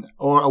this, man,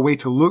 or a way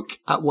to look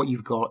at what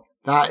you've got.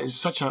 That is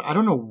such a, I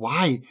don't know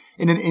why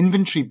in an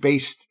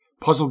inventory-based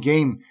puzzle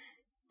game,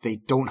 they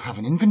don't have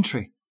an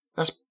inventory.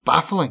 That's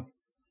baffling.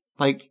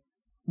 Like,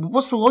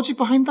 what's the logic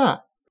behind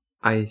that?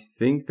 I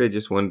think they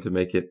just wanted to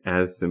make it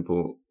as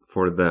simple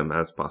for them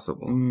as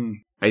possible.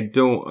 I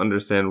don't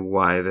understand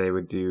why they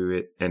would do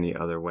it any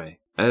other way.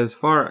 As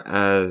far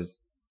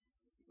as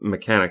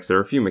mechanics, there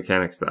are a few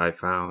mechanics that I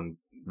found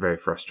very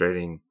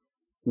frustrating.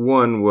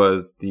 One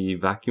was the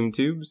vacuum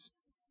tubes.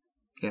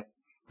 Yeah.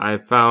 I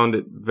found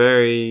it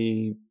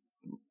very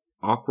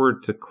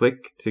awkward to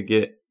click to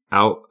get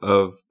out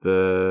of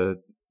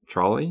the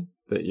trolley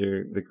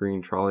the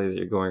green trolley that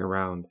you're going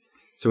around.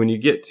 So when you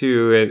get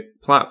to a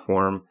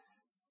platform,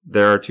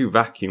 there are two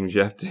vacuums.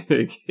 You have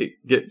to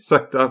get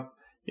sucked up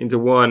into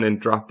one and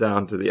drop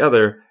down to the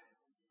other.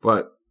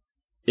 But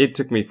it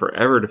took me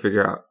forever to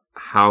figure out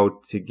how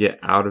to get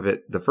out of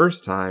it the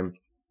first time.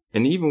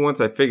 And even once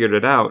I figured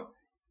it out,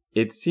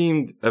 it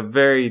seemed a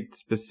very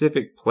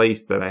specific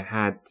place that I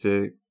had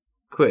to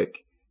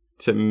click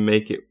to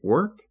make it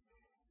work.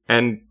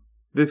 And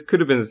this could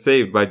have been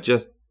saved by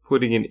just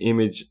putting an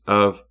image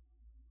of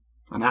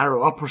an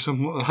arrow up or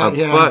something like that.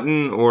 Yeah.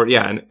 Button or,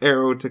 an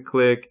arrow to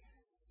click.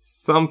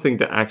 Something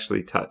to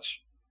actually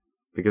touch.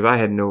 Because I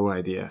had no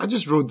idea. I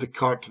just rode the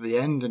cart to the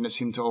end and it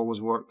seemed to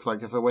always work.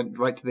 Like if I went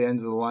right to the end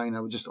of the line,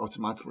 I would just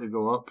automatically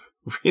go up.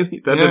 Really?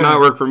 That did not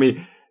work for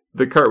me.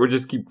 The cart would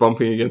just keep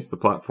bumping against the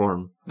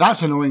platform.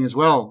 That's annoying as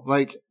well.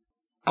 Like,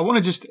 I want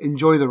to just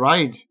enjoy the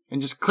ride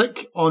and just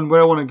click on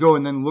where I want to go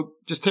and then look,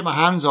 just take my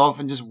hands off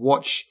and just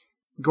watch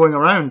going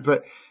around.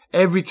 But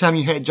every time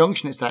you hit a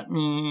junction, it's that,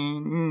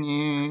 and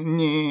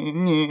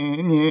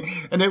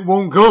it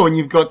won't go and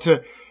you've got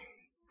to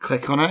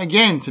click on it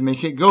again to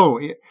make it go.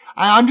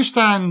 I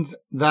understand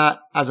that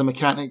as a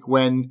mechanic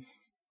when,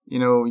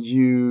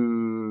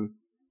 you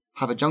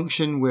have a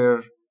junction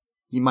where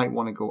you might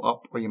want to go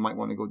up or you might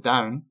want to go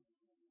down,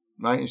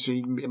 right? And so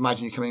you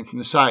imagine you're coming from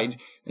the side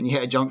and you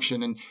hit a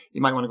junction and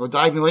you might want to go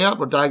diagonally up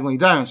or diagonally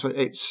down. So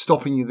it's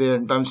stopping you there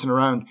and bouncing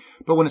around.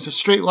 But when it's a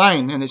straight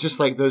line and it's just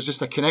like there's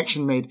just a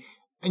connection made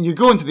and you're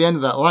going to the end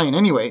of that line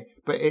anyway,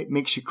 but it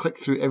makes you click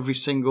through every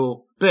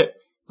single bit.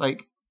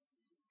 Like,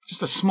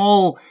 just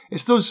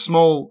it's those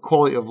small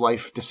quality of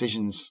life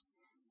decisions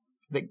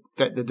that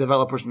the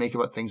developers make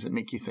about things that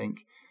make you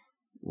think,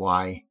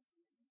 why?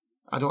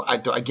 I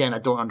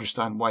don't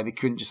understand why they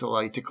couldn't just allow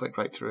you to click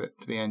right through it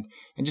to the end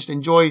and just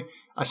enjoy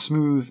a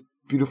smooth,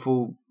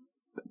 beautiful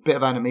bit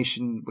of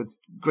animation with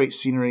great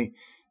scenery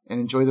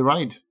and enjoy the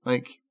ride.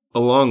 Like,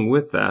 along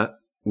with that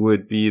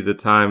would be the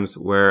times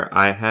where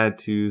I had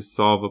to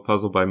solve a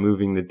puzzle by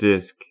moving the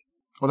disc.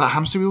 Oh, that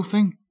hamster wheel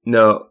thing?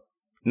 No,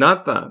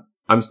 not that.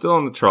 I'm still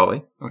on the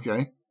trolley.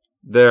 Okay.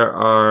 There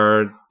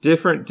are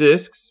different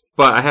discs,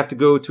 but I have to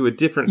go to a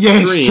different screen.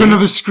 Yes, to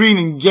another screen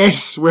and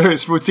guess where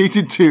it's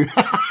rotated to.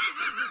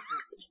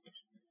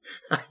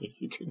 I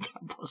hated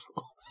that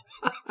puzzle.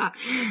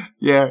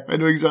 Yeah, I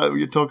know exactly what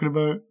you're talking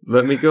about.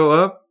 Let me go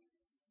up.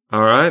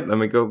 All right, let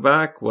me go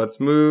back. What's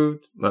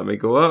moved? Let me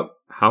go up.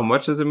 How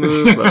much has it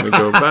moved? Let me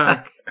go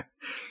back.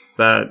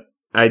 That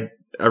I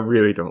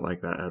really don't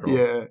like that at all.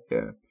 Yeah.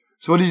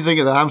 So what did you think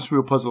of the hamster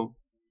wheel puzzle?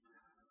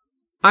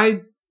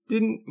 I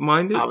didn't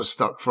mind it. I was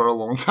stuck for a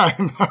long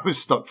time. I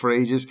was stuck for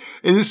ages.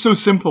 It is so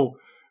simple.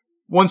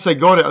 Once I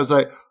got it, I was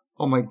like,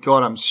 oh my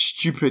God, I'm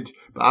stupid.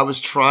 But I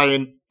was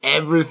trying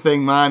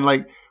everything, man.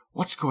 Like,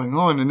 what's going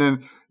on? And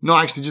then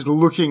not actually just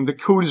looking. The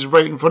code is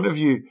right in front of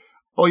you.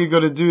 All you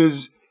got to do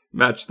is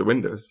match the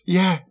windows.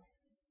 Yeah.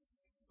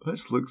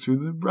 Let's look through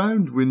the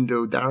round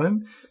window,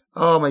 Darren.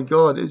 Oh my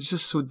God, it's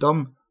just so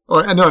dumb.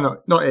 Oh,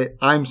 no, not it.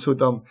 I'm so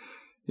dumb.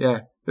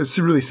 Yeah, it's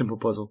a really simple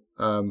puzzle.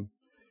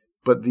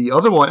 But the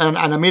other one, and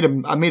I made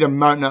a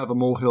mountain out of a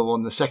molehill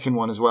on the second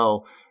one as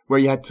well, where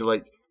you had to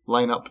like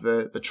line up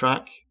the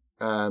track.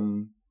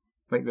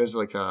 Like there's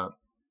like a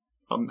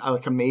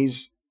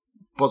maze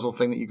puzzle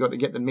thing that you got to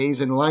get the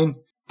maze in line.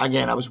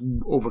 Again, I was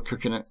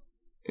overcooking it.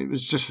 It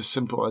was just as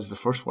simple as the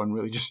first one,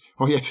 really. Just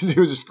all you had to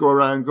do was just go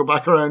around, go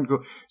back around,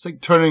 go. It's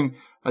like turning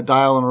a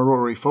dial on a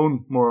rotary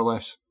phone, more or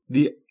less.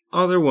 The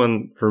other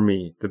one for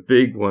me, the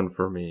big one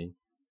for me,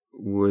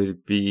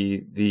 would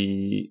be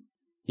the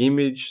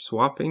image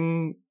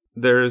swapping.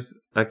 There's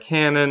a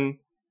cannon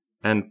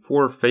and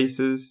 4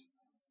 faces,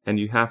 and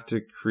you have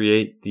to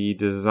create the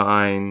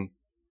design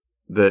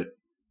that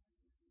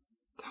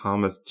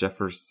Thomas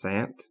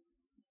Jefferson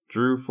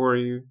drew for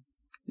you.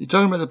 You're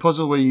talking about the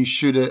puzzle where you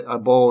shoot a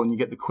ball and you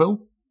get the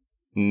quill?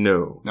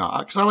 No,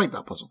 because I like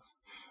that puzzle.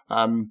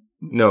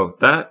 No,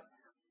 that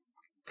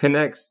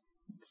connects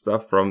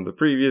stuff from the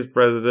previous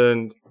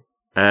president,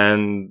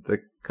 and the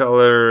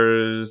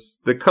colors.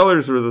 The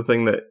colors were the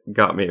thing that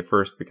got me at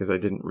first because I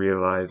didn't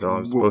realize,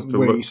 I'm supposed to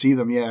where look. You see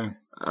them, yeah.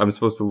 I'm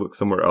supposed to look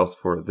somewhere else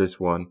for this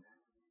one.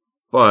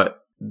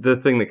 But the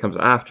thing that comes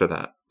after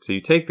that, so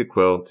you take the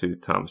quill to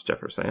Thomas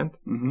Jefferson.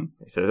 Mm-hmm.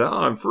 He says,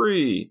 I'm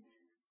free.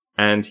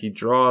 And he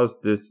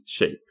draws this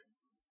shape.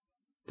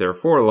 There are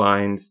 4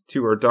 lines.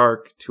 2 are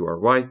dark, 2 are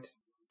white.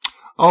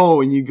 Oh,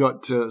 and you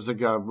got to, it's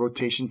like a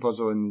rotation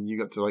puzzle, and you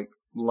got to like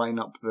line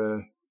up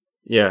the...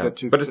 Yeah, the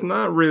 2. But it's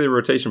not really a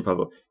rotation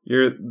puzzle.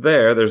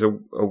 There's a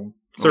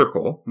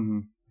circle. Mm-hmm.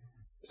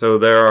 So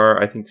there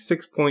are, I think,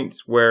 6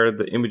 points where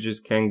the images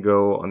can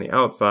go on the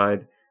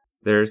outside.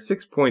 There's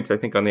 6 points, I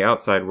think, on the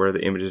outside where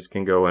the images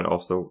can go, and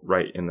also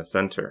right in the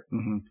center.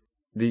 Mm-hmm.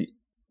 The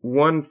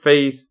one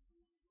face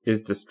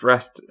is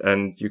distressed,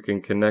 and you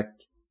can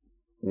connect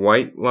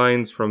white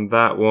lines from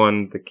that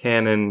one. The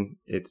cannon,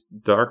 it's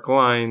dark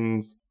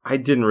lines. I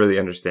didn't really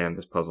understand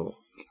this puzzle.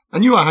 I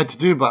knew what I had to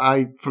do, but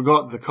I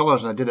forgot the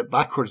colours, and I did it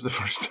backwards the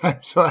first time.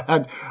 So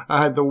I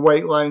had the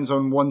white lines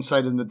on one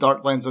side and the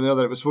dark lines on the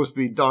other. It was supposed to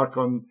be dark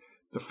on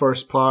the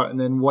first part and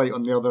then white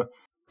on the other.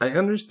 I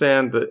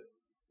understand that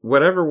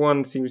whatever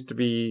one seems to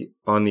be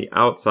on the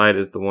outside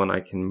is the one I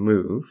can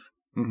move.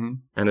 Mm-hmm.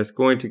 And it's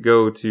going to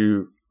go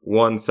to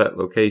one set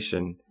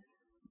location.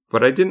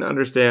 But I didn't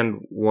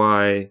understand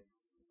why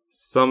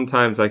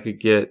sometimes I could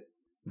get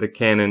the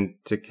cannon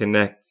to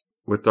connect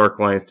with dark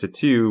lines to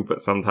 2,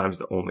 but sometimes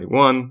to only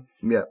 1.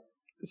 Yeah.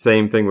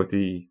 Same thing with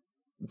the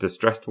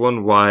distressed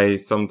one. Why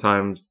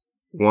sometimes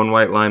 1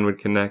 white line would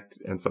connect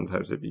and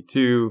sometimes it'd be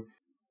 2.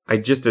 I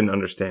just didn't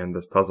understand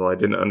this puzzle. I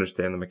didn't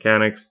understand the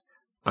mechanics.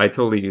 I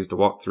totally used a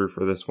walkthrough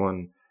for this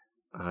one.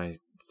 I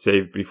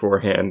saved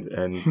beforehand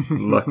and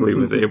luckily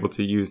was able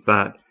to use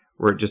that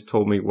where it just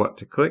told me what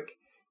to click.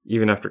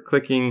 Even after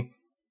clicking,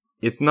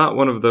 it's not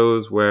one of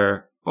those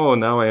where, oh,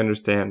 now I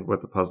understand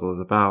what the puzzle is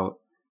about.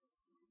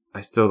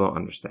 I still don't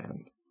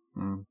understand.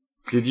 Mm.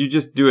 Did you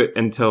just do it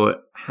until it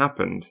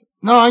happened?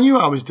 No, I knew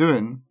what I was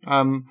doing.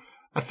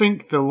 I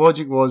think the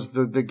logic was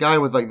the guy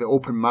with like the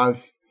open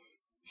mouth,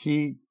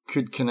 he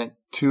could connect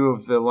 2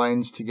 of the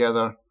lines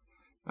together.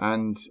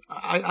 And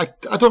I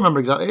don't remember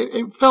exactly.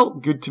 It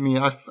felt good to me.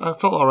 I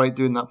felt all right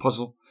doing that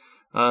puzzle.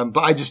 But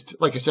I just,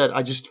 like I said,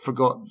 I just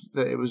forgot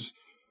that it was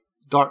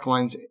dark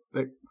lines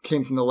that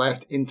came from the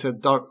left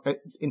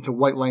into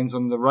white lines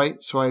on the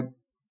right. So I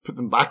put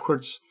them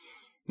backwards.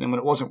 And then when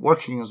it wasn't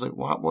working, I was like,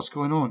 what's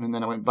going on? And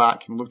then I went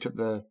back and looked at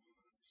the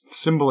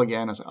symbol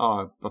again. I was like,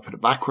 oh, I put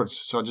it backwards.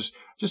 So I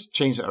just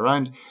changed it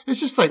around. It's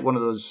just like one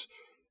of those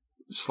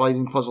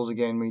sliding puzzles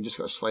again, where you just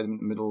got to slide them in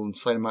the middle and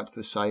slide them out to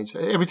the sides.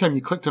 Every time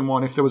you clicked on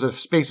one, if there was a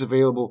space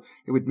available,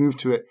 it would move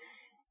to it.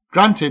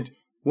 Granted,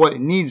 what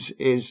it needs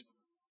is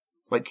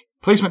like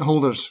placement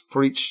holders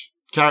for each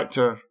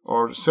character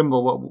or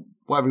symbol,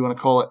 whatever you want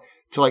to call it,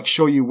 to like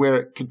show you where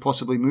it could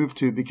possibly move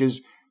to,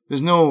 because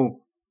there's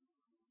no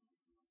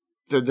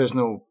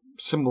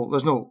symbol,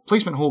 there's no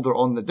placement holder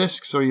on the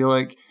disc. So you're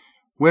like,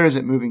 where is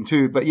it moving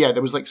to? But yeah,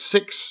 there was like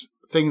 6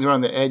 things around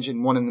the edge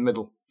and 1 in the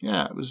middle.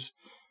 Yeah, it was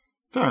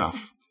fair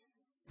enough.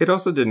 It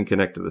also didn't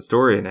connect to the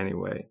story in any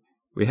way.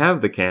 We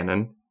have the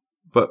cannon,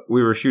 but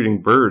we were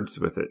shooting birds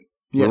with it.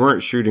 Yeah. We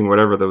weren't shooting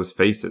whatever those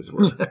faces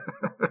were.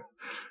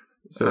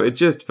 So it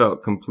just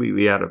felt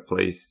completely out of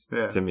place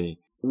to me.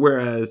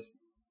 Whereas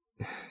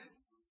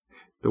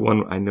the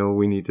one I know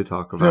we need to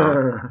talk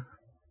about,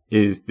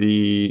 is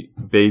the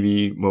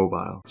Baby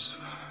Mobile. It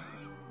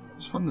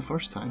was fun the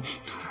first time.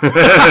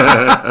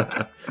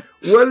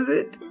 Was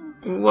it?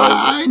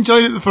 I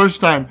enjoyed it the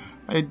first time.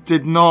 I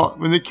did not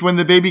when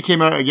the baby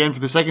came out again for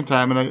the second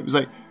time, and I was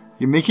like,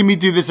 "You're making me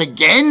do this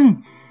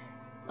again?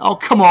 Oh,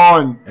 come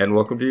on!" And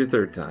welcome to your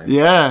third time.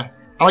 Yeah,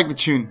 I like the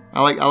tune.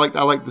 I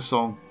like the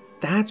song.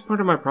 That's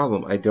part of my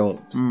problem. I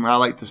don't. I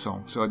like the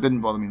song, so it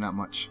didn't bother me that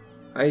much.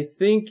 I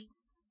think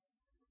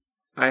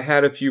I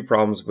had a few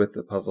problems with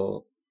the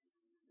puzzle.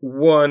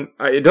 One,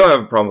 I don't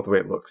have a problem with the way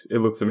it looks. It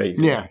looks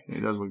amazing. Yeah,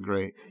 it does look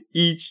great.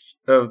 Each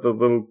of the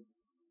little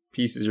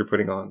pieces you're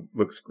putting on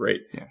looks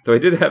great. Yeah. Though I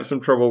did have some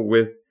trouble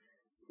with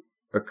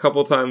a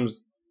couple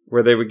times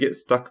where they would get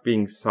stuck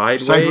being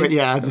sideways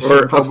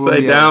or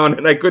upside down,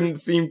 and I couldn't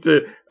seem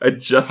to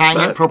adjust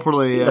Hang it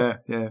properly,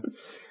 yeah.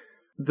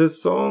 The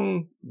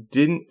song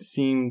didn't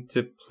seem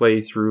to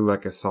play through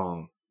like a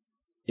song.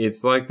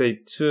 It's like they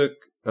took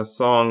a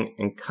song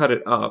and cut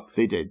it up.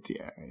 They did,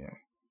 yeah.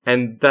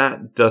 And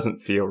that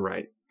doesn't feel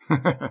right.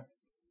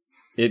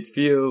 It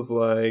feels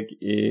like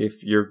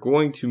if you're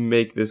going to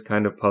make this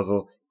kind of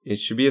puzzle, it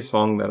should be a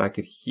song that I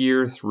could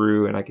hear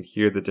through and I could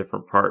hear the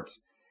different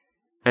parts.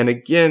 And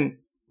again,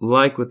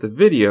 like with the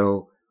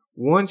video,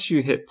 once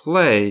you hit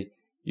play,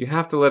 you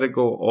have to let it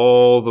go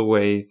all the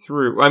way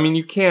through. I mean,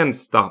 you can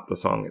stop the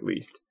song at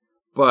least,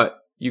 but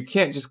you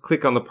can't just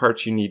click on the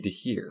parts you need to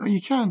hear. Oh,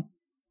 you can.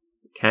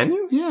 Can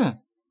you? Yeah.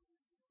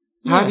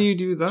 How do you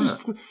do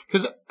that?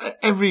 Because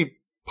every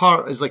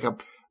part is like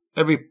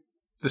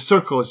the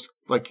circle is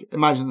like,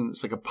 imagine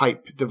it's like a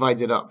pipe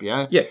divided up,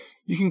 yeah? Yes.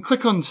 You can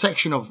click on a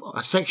section of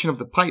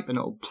the pipe and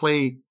it'll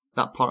play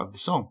that part of the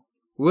song.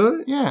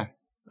 Will it? Yeah.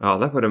 Oh,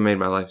 that would have made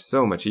my life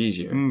so much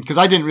easier. Because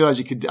I didn't realize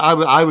you could.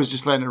 I was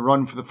just letting it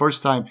run for the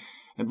first time,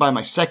 and by my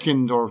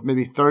second or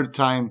maybe third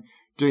time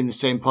doing the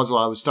same puzzle,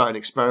 I started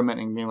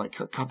experimenting, being like,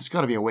 "God, there's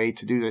got to be a way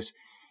to do this."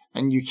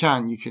 And you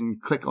can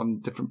click on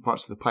different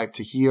parts of the pipe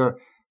to hear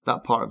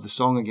that part of the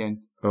song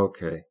again.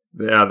 Okay,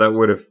 yeah, that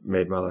would have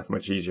made my life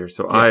much easier.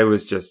 So yeah. I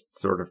was just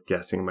sort of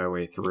guessing my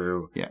way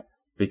through,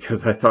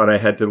 because I thought I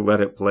had to let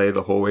it play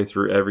the whole way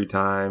through every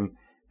time,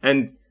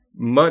 and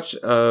much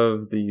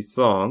of the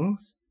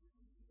songs.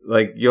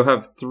 Like, you'll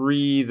have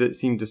 3 that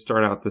seem to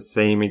start out the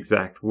same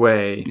exact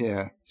way.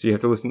 Yeah. So you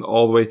have to listen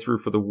all the way through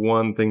for the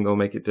one thing that'll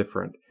make it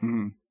different.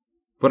 Mm-hmm.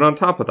 But on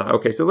top of that,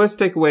 okay, so let's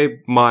take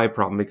away my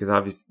problem, because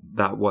obviously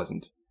that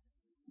wasn't.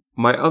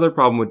 My other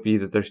problem would be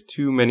that there's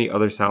too many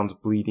other sounds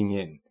bleeding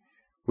in.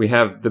 We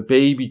have the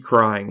baby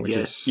crying, which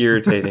is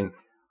irritating.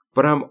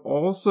 But I'm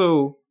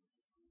also...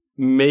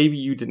 Maybe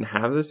you didn't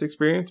have this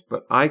experience,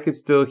 but I could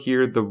still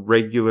hear the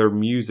regular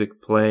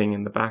music playing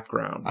in the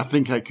background. I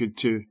think I could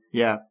too,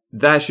 yeah.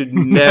 That should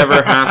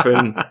never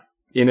happen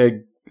in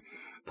a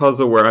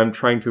puzzle where I'm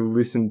trying to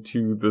listen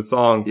to the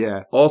song.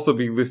 Yeah. Also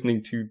be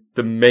listening to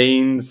the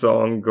main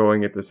song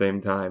going at the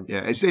same time.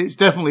 Yeah, it's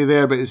definitely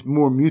there, but it's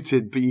more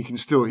muted, but you can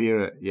still hear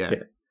it. Yeah.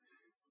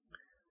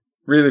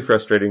 Really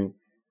frustrating.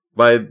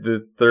 By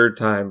the third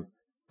time,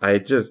 I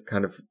had just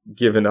kind of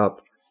given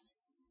up.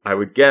 I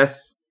would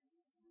guess,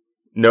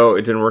 no,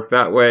 it didn't work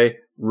that way.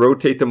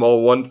 Rotate them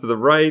all one to the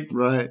right.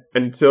 Right.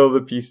 Until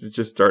the pieces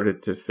just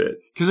started to fit.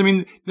 Because, I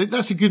mean,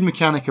 that's a good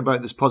mechanic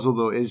about this puzzle,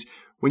 though, is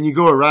when you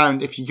go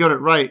around, if you got it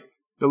right,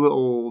 the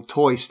little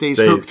toy stays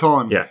hooked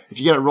on. Yeah. If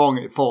you get it wrong,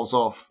 it falls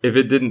off. If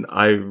it didn't,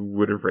 I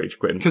would have rage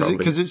quit.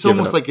 Because it's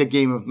almost like a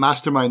game of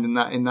Mastermind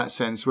in that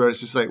sense, where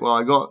it's just like, well,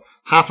 I got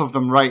half of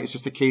them right. It's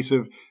just a case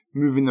of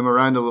moving them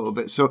around a little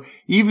bit. So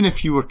even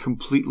if you were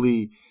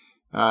completely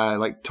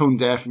like tone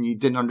deaf and you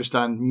didn't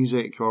understand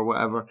music or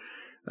whatever,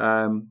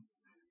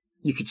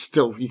 you can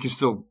still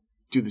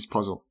do this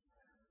puzzle.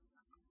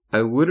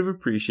 I would have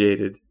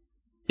appreciated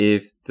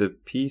if the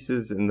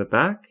pieces in the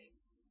back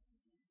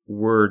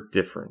were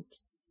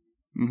different.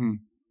 Mm-hmm.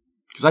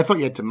 Because I thought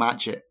you had to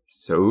match it.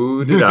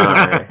 So did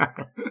I.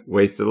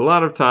 Wasted a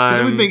lot of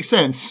time. It would make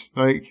sense.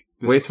 Like,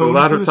 wasted a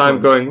lot of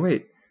time going,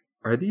 wait,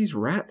 are these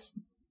rats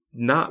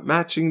not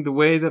matching the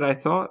way that I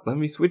thought? Let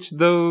me switch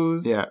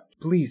those. Yeah.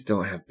 Please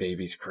don't have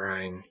babies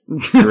crying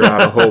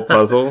throughout a whole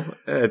puzzle.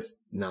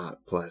 It's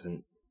not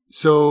pleasant.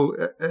 So,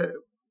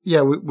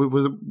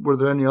 were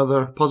there any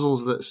other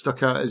puzzles that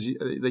stuck out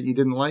that you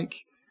didn't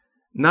like?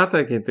 Not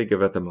that I can think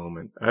of at the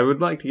moment. I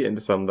would like to get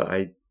into some that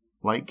I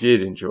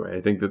did enjoy.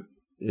 I think that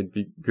it'd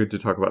be good to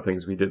talk about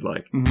things we did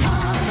like. Mm-hmm.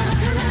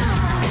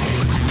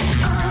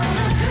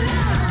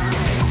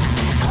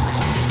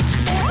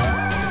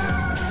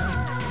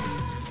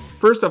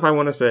 First off, I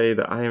want to say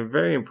that I am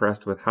very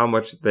impressed with how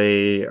much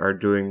they are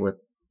doing with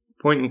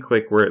point and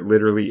click, where it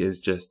literally is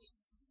just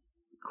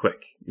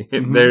click.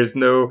 Mm-hmm. There's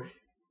no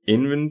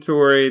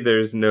inventory.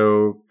 There's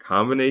no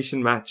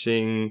combination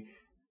matching.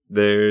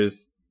 Oh,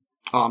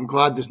 I'm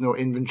glad there's no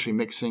inventory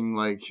mixing.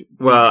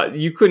 Well,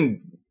 you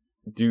couldn't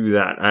do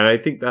that. And I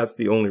think that's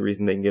the only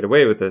reason they can get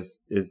away with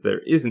this, is there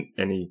isn't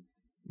any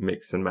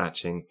mix and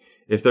matching.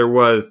 If there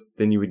was,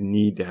 then you would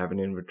need to have an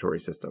inventory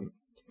system.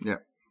 Yeah.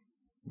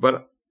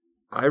 But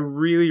I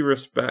really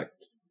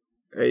respect,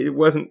 it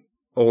wasn't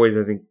always,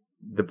 I think,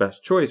 the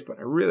best choice, but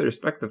I really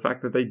respect the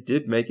fact that they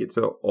did make it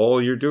so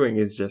all you're doing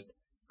is just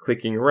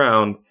clicking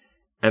around,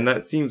 and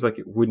that seems like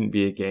it wouldn't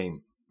be a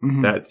game.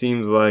 Mm-hmm. That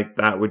seems like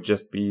that would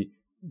just be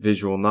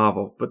visual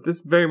novel, but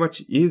this very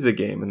much is a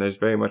game, and there's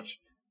very much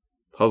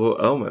puzzle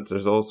elements.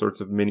 There's all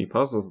sorts of mini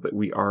puzzles that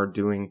we are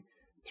doing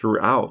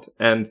throughout,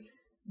 and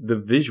the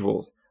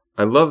visuals.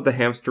 I love the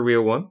hamster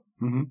wheel one.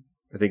 Mm-hmm.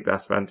 I think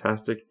that's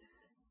fantastic.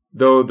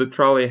 Though the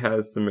trolley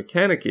has some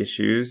mechanic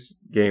issues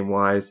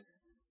game-wise,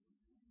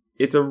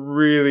 it's a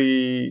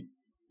really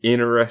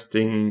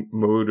interesting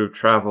mode of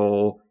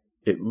travel.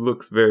 It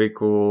looks very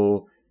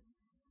cool.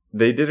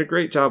 They did a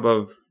great job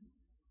of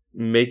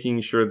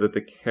making sure that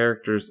the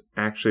characters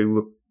actually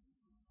look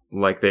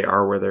like they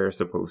are where they're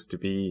supposed to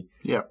be.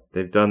 Yeah.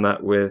 They've done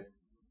that with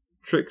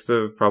tricks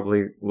of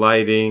probably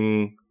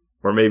lighting,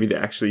 or maybe they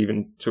actually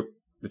even took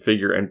the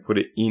figure and put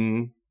it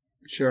in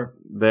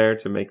there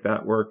to make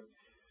that work.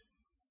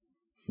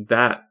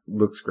 That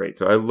looks great.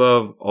 So I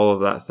love all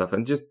of that stuff,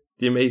 and just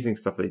the amazing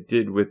stuff they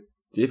did with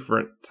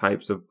different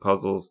types of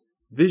puzzles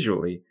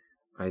visually,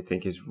 I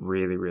think is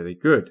really, really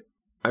good.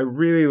 I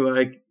really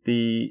like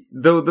the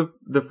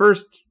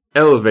first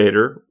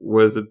elevator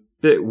was a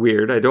bit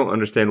weird. I don't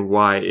understand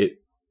why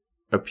it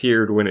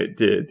appeared when it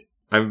did.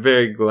 I'm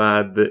very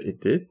glad that it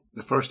did.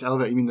 The first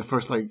elevator, you mean the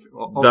first, like,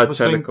 the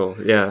tentacle,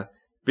 yeah.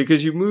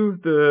 Because you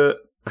move the...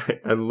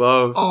 I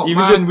love... Oh,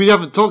 man, we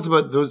haven't talked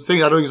about those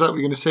things. I know exactly what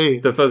you're going to say.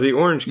 The fuzzy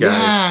orange guys.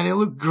 Yeah, they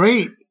look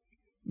great.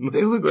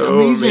 They look so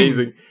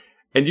amazing.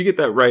 And you get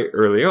that right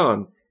early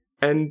on.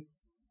 And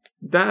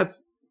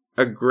that's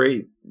a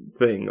great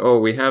thing. Oh,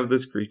 we have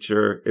this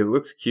creature. It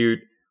looks cute.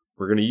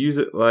 We're going to use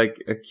it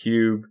like a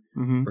cube.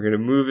 Mm-hmm. We're going to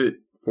move it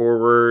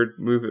forward,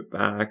 move it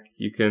back.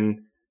 You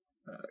can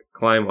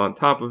climb on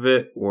top of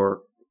it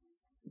or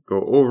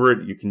go over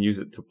it. You can use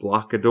it to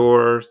block a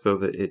door so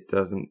that it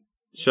doesn't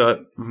shut.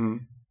 Mm-hmm.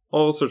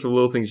 All sorts of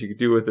little things you could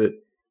do with it.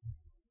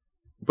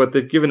 But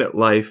they've given it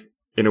life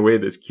in a way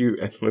that's cute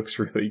and looks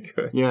really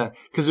good. Yeah,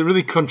 because it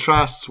really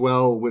contrasts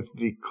well with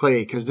the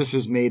clay, because this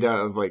is made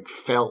out of like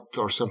felt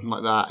or something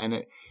like that, and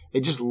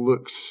it just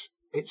looks,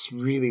 it's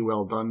really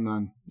well done,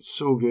 man. It's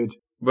so good.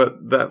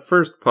 But that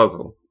first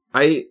puzzle,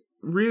 I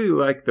really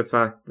like the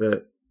fact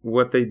that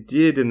what they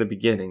did in the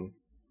beginning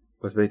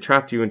was they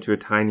trapped you into a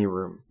tiny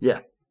room. Yeah.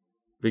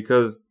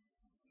 Because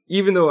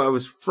even though I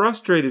was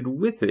frustrated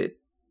with it,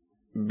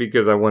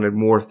 because I wanted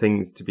more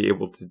things to be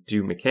able to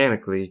do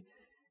mechanically,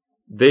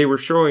 they were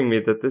showing me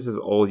that this is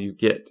all you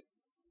get.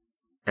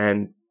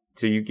 And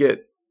so you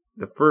get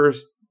the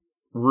first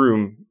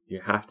room, you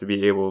have to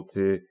be able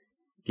to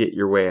get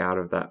your way out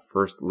of that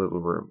first little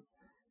room.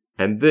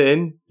 And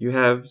then you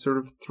have sort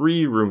of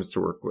 3 rooms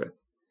to work with.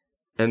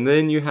 And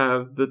then you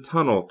have the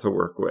tunnel to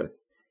work with.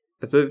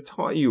 And so they've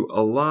taught you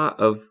a lot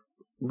of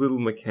little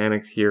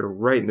mechanics here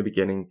right in the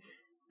beginning.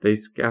 They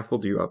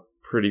scaffold you up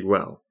pretty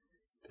well.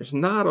 There's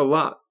not a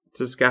lot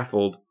to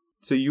scaffold,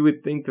 so you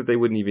would think that they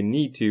wouldn't even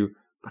need to,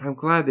 but I'm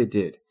glad they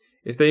did.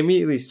 If they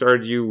immediately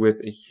started you with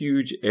a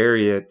huge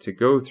area to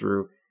go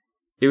through,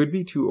 it would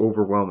be too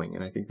overwhelming.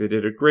 And I think they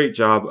did a great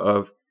job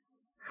of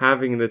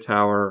having the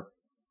tower.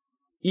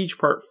 Each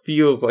part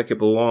feels like it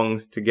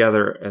belongs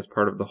together as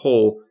part of the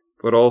whole,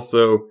 but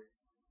also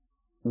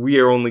we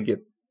are only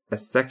get a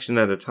section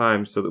at a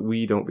time so that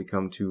we don't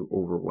become too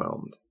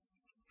overwhelmed.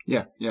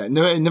 Yeah.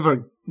 No, it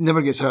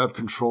never gets out of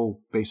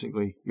control,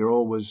 basically. You're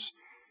always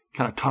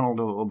kind of tunneled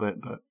a little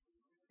bit, but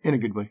in a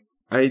good way.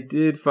 I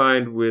did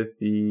find with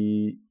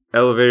the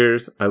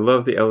elevators, I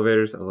love the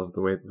elevators. I love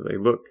the way that they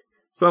look.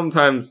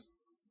 Sometimes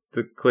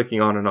the clicking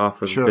on and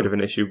off was a bit of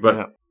an issue,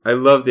 but I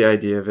love the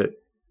idea of it.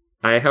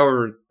 I,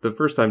 however, the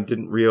first time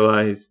didn't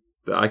realize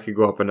that I could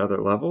go up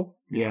another level.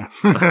 Yeah.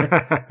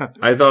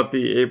 I thought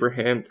the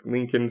Abraham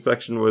Lincoln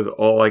section was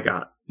all I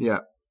got. Yeah.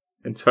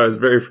 And so I was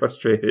very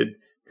frustrated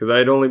because I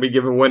had only been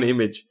given one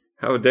image.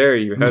 How dare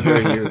you? How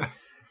dare you? And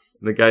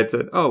the guide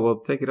said, oh, well,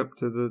 take it up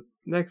to the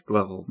next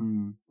level.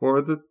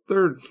 Or the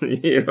third,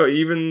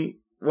 even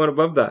one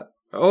above that.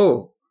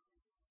 Oh,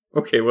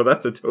 okay, well,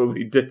 that's a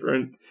totally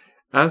different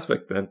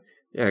aspect then.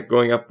 Yeah,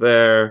 going up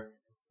there,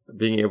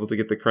 being able to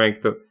get the crank.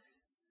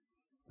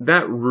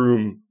 That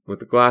room with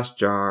the glass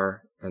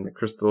jar and the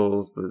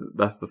crystals,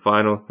 that's the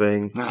final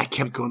thing. I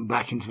kept going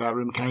back into that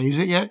room. Can I use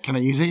it yet? Can I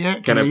use it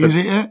yet? Can I use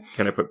it yet?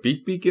 Can I put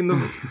Beak in the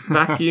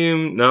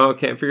vacuum? No,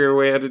 can't figure a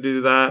way how to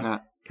do that. Nah.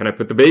 Can I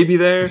put the baby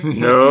there?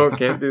 No,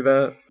 can't do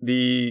that.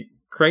 The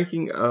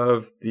cranking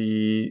of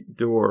the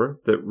door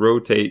that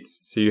rotates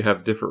so you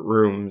have different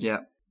rooms,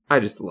 I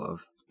just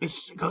love.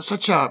 It's got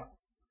such a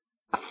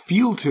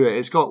feel to it.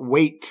 It's got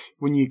weight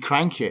when you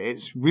crank it.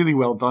 It's really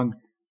well done.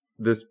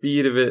 The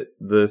speed of it,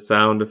 the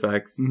sound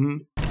effects. Mm-hmm.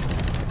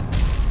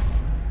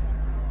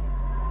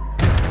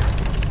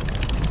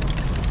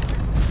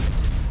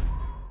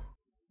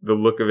 The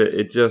look of it,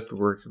 it just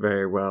works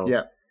very well.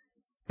 Yeah.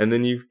 And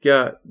then you've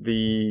got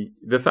the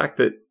fact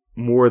that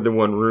more than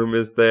one room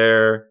is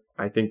there.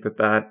 I think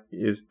that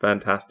is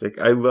fantastic.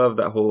 I love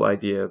that whole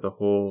idea, the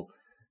whole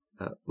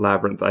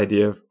labyrinth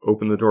idea of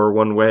open the door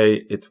one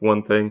way, it's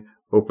one thing.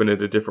 open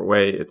it a different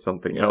way, it's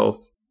something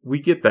else. We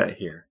get that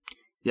here.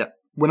 Yeah.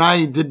 When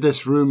I did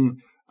this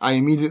room, I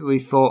immediately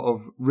thought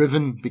of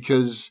Riven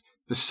because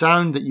the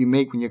sound that you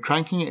make when you're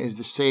cranking it is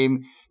the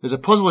same. There's a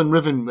puzzle in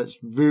Riven that's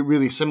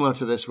really similar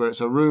to this, where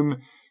it's a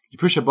room, you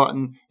push a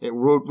button, it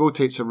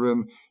rotates a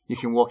room, you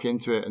can walk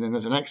into it, and then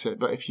there's an exit.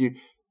 But if you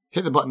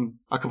hit the button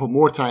a couple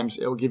more times,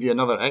 it'll give you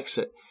another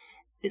exit.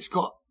 It's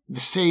got the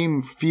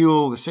same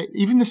feel,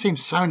 even the same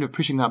sound of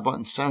pushing that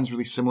button sounds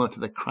really similar to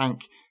the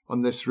crank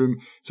on this room.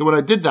 So when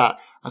I did that,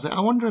 I was like,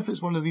 I wonder if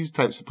it's one of these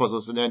types of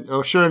puzzles. And then,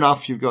 oh, sure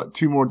enough, you've got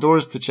 2 more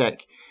doors to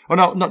check. Oh,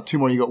 no, not 2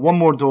 more. You've got 1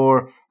 more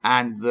door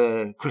and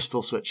the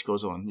crystal switch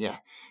goes on. Yeah.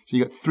 So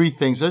you got 3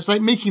 things. So it's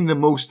like making the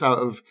most out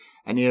of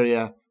an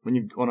area when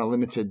you're on a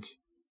limited,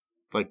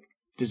 like,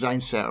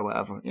 design set or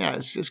whatever. Yeah,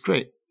 it's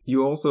great.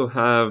 You also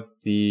have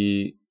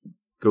the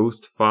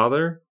Ghost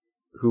Father,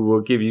 who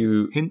will give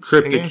you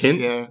cryptic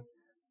hints. Yeah.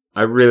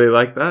 I really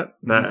like that.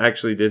 That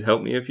actually did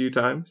help me a few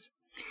times.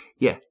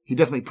 Yeah, he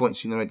definitely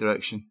points you in the right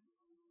direction.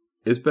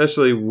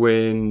 Especially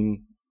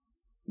when,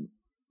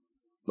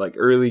 like,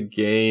 early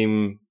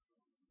game,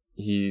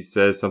 he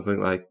says something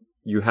like,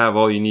 you have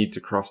all you need to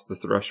cross the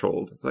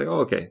threshold. It's like, oh,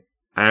 okay,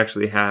 I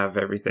actually have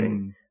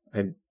everything.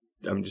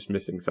 I'm just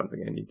missing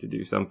something. I need to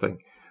do something.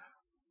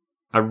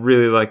 I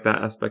really like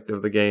that aspect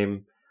of the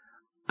game.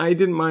 I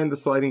didn't mind the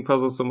sliding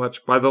puzzle so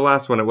much. By the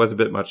last one, it was a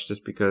bit much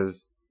just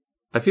because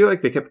I feel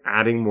like they kept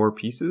adding more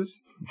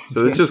pieces.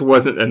 So there just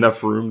wasn't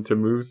enough room to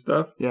move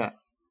stuff. Yeah.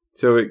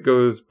 So it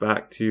goes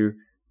back to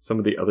some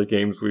of the other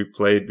games we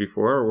played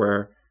before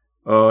where,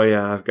 oh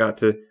yeah, I've got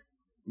to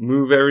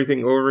move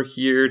everything over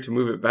here to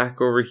move it back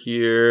over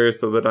here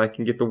so that I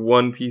can get the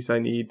one piece I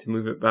need to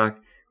move it back.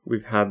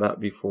 We've had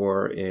that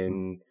before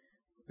in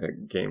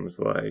games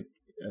like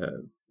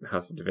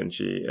House of Da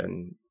Vinci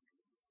and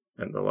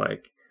the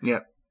like.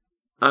 Yeah.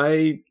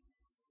 I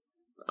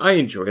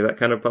enjoy that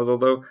kind of puzzle,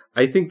 though.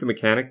 I think the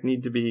mechanic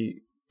need to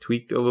be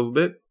tweaked a little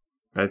bit.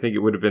 I think it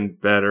would have been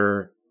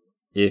better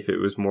if it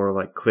was more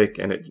like click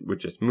and it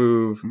would just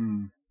move.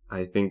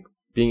 I think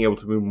being able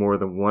to move more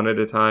than one at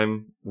a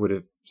time would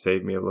have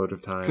saved me a load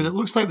of time. Because it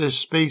looks like there's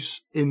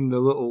space in the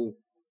little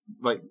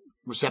like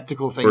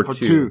receptacle thing for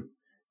two.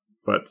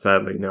 But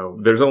sadly, no.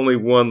 There's only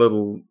one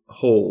little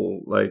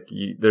hole. Like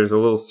there's a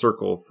little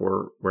circle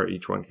for where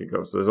each one could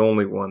go. So there's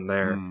only one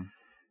there.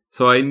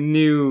 So I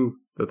knew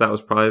that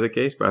was probably the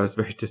case, but I was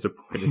very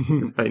disappointed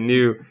because I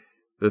knew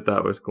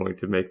that was going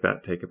to make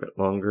that take a bit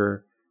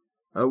longer.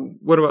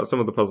 What about some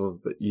of the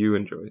puzzles that you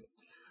enjoyed?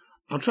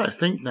 I'm trying to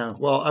think now.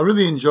 Well, I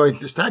really enjoyed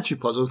the statue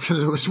puzzle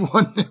because it was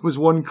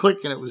one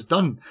click and it was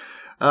done.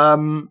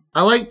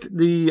 I liked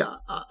the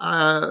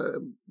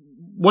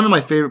one of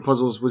my favorite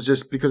puzzles was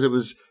just because it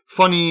was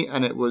funny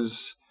and it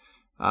was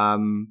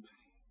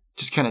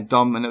just kind of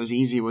dumb and it was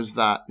easy. Was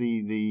that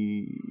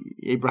the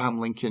Abraham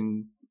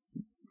Lincoln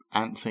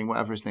ant thing,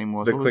 whatever his name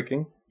was? The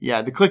clicking.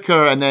 Yeah, the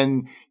clicker, and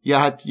then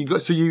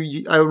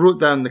I wrote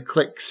down the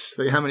clicks,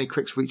 like how many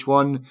clicks for each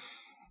one,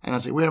 and I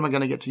was like, where am I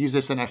going to get to use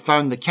this? And I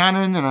found the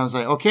cannon, and I was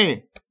like,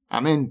 okay,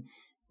 I'm in.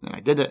 And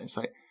I did it. It's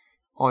like,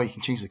 oh, you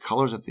can change the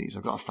colors of these.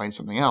 I've got to find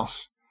something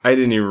else. I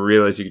didn't even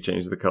realize you could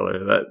change the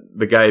color. That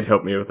the guide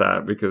helped me with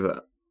that because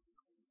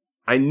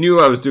I knew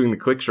I was doing the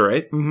clicks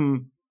right.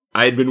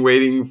 I had been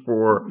waiting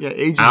for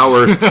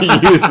hours to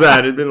use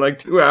that. It had been like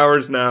 2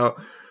 hours now.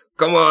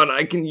 Come on,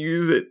 I can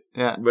use it.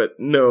 Yeah, but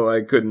no,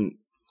 I couldn't.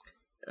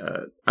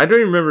 I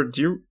don't even remember.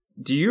 Do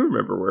you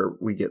remember where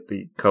we get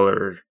the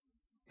color?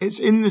 It's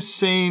in the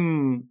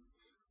same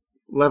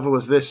level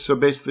as this. So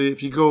basically,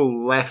 if you go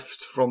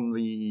left from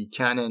the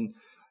cannon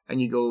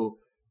and you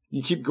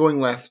keep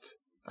going left.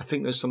 I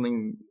think there's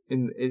something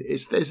in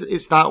it's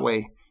that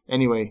way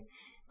anyway.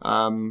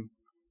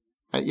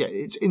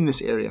 It's in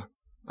this area.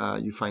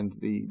 You find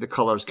the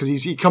colors because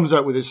he comes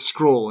out with his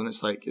scroll and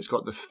it's like it's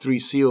got the 3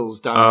 seals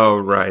down. Oh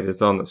right,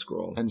 it's on the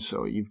scroll, and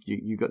so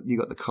you got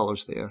the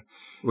colors there.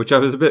 Which I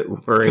was a bit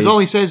worried because all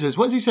he says is,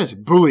 what does he say?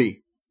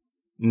 Bully.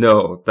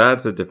 No,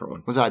 that's a different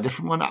one. Was that a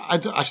different one?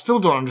 I still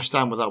don't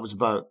understand what that was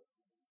about.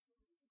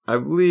 I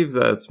believe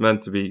that it's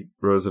meant to be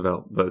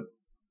Roosevelt, but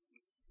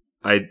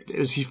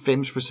is he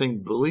famous for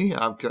saying bully?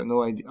 I've got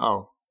no idea.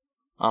 Oh,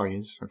 he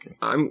is. Okay,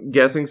 I'm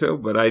guessing so,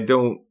 but I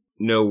don't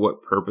know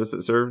what purpose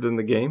it served in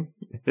the game.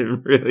 It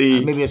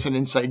really maybe it's an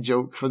inside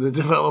joke for the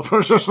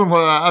developers or something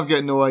like that. I've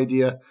got no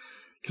idea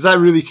because that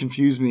really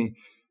confused me.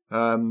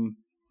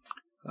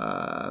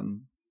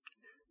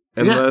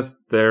 Unless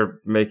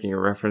they're making a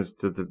reference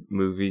to the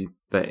movie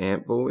The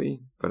Ant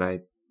Bully, but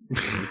I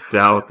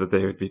doubt that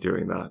they would be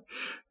doing that.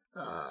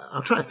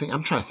 I'm trying to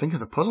think of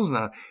the puzzles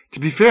now. To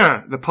be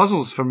fair, the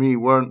puzzles for me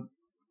weren't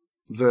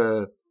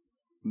the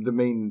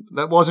main.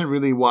 That wasn't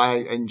really why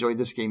I enjoyed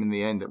this game in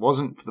the end. It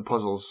wasn't for the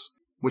puzzles,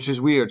 which is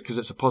weird because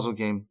it's a puzzle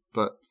game.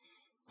 But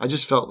I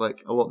just felt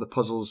like a lot of the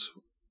puzzles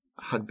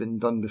had been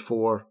done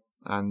before,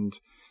 and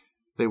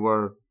they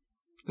were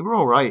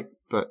all right.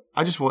 But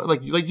I just want,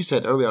 like you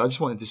said earlier, I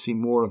just wanted to see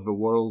more of the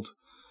world,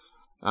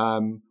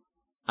 and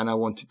I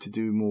wanted to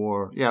do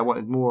more. Yeah, I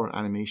wanted more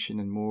animation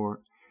and more.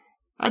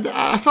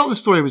 I felt the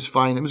story was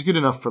fine. It was good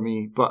enough for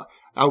me, but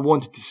I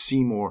wanted to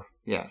see more,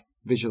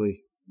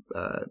 visually.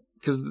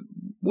 Because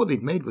what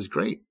they'd made was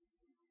great.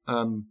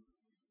 An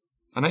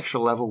extra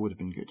level would have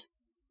been good.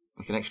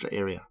 Like an extra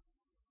area.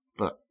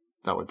 But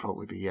that would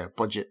probably be,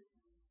 budget.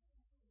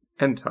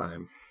 And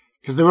time.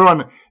 Because they were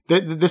on...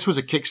 This was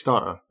a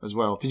Kickstarter as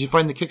well. Did you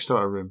find the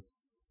Kickstarter room?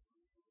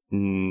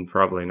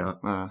 Probably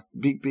not.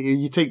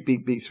 You take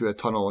Beak Beak through a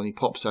tunnel and he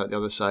pops out the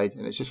other side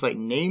and it's just like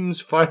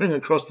names firing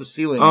across the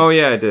ceiling. Oh,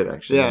 yeah, I did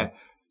actually. Yeah.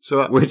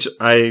 So, which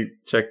I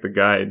checked the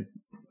guide.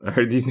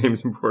 Are these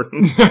names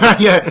important?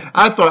 Yeah,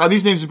 I thought, are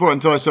these names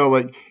important until I saw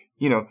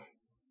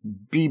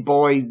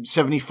B-Boy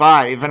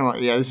 75 and I'm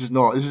like, yeah, this is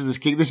not. This is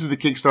the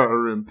Kickstarter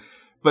room.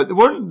 But there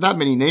weren't that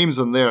many names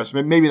on there.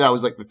 So maybe that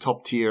was like the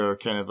top tier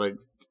kind of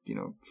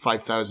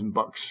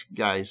 $5,000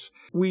 guys.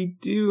 We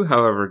do,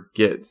 however,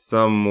 get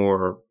some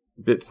more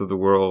bits of the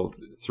world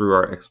through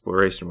our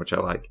exploration, which I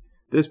like.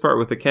 This part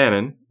with the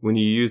cannon, when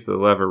you use the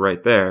lever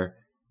right there,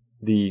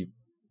 the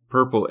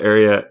purple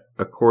area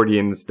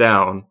accordions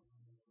down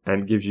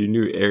and gives you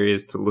new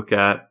areas to look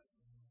at.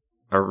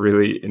 I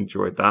really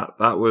enjoyed that.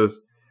 That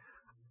was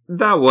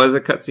a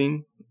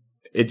cutscene.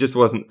 It just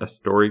wasn't a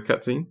story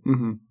cutscene.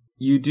 Mm-hmm.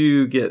 You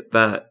do get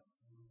that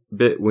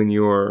bit when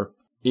you're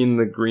in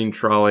the green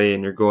trolley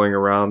and you're going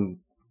around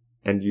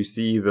and you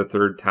see the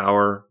third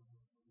tower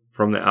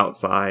from the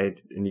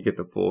outside and you get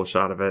the full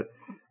shot of it.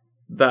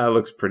 That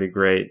looks pretty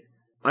great.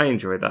 I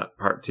enjoy that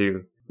part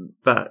too.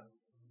 That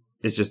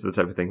is just the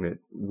type of thing that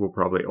we'll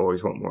probably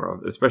always want more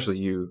of, especially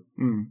you.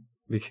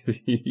 Because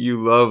you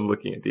love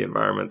looking at the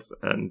environments.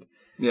 And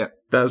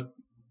that's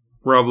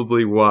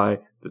probably why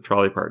the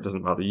trolley part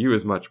doesn't bother you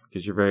as much,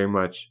 because you're very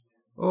much,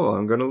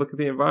 I'm going to look at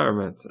the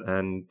environment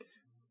and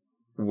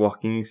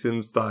walking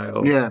sim style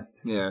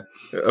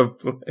of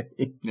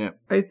play. Yeah.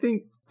 I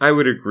think I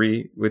would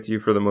agree with you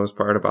for the most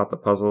part about the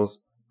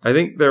puzzles. I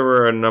think there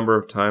were a number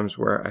of times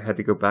where I had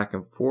to go back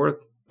and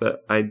forth that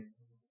I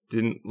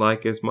didn't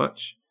like as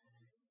much.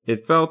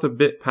 It felt a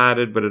bit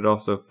padded, but it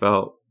also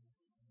felt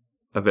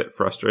a bit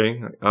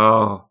frustrating.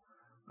 Like,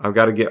 I've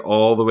got to get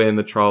all the way in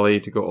the trolley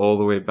to go all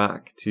the way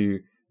back to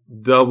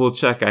double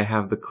check I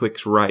have the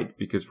clicks right,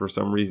 because for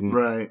some reason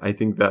I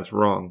think that's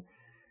wrong.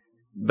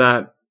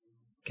 That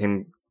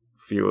can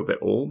feel a bit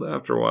old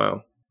after a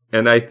while.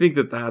 And I think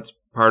that that's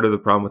part of the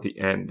problem with the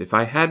end. If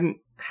I hadn't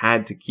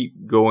had to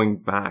keep going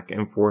back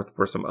and forth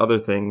for some other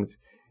things,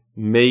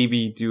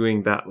 maybe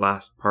doing that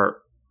last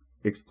part,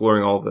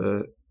 exploring all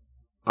the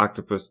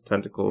octopus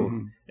tentacles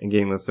and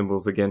getting those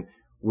symbols again,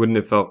 wouldn't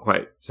have felt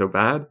quite so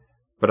bad.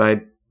 But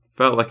I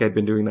felt like I'd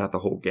been doing that the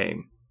whole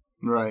game.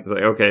 Right. It's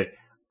like, okay,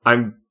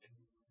 I'm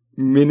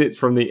minutes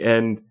from the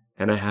end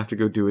and I have to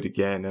go do it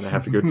again, and I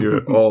have to go do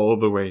it all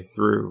the way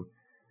through.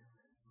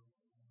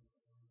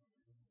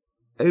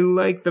 I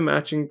like the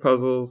matching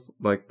puzzles,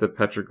 like the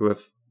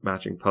petroglyph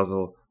matching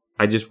puzzle.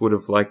 I just would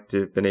have liked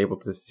to have been able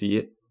to see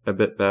it a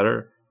bit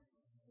better.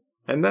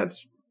 And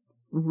that's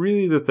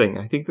really the thing.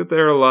 I think that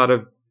there are a lot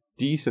of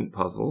decent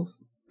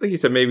puzzles. Like you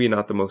said, maybe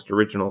not the most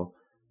original,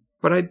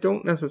 but I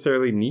don't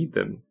necessarily need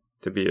them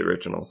to be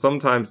original.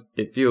 Sometimes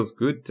it feels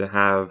good to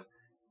have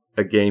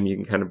a game you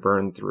can kind of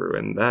burn through,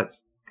 and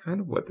that's kind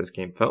of what this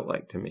game felt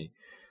like to me.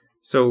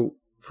 So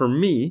for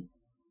me,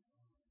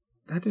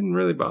 that didn't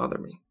really bother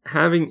me.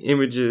 Having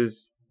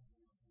images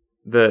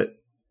that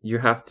you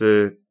have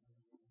to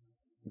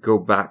go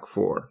back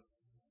for,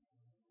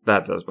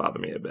 that does bother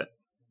me a bit.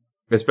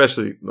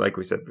 Especially, like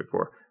we said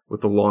before,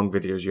 with the long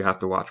videos you have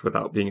to watch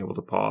without being able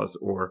to pause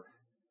or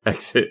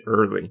exit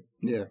early.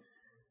 Yeah.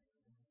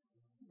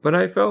 But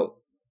I felt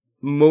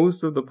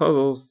most of the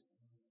puzzles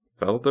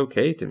felt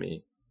okay to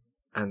me.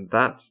 And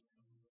that's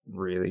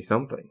really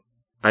something.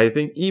 I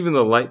think even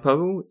the light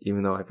puzzle,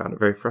 even though I found it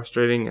very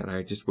frustrating and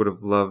I just would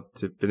have loved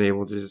to have been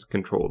able to just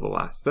control the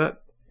last set,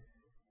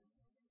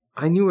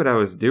 I knew what I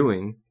was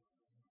doing.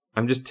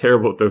 I'm just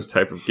terrible at those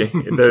type of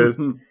games,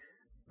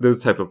 those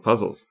type of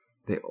puzzles.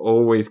 They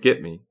always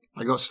get me.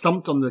 I got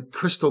stumped on the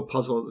crystal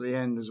puzzle at the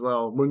end as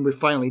well, when we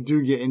finally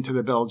do get into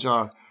the bell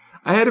jar.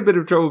 I had a bit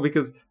of trouble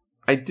because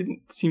I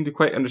didn't seem to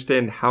quite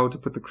understand how to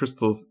put the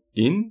crystals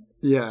in.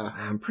 Yeah.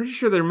 I'm pretty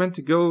sure they're meant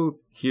to go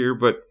here,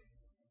 but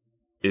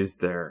is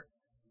there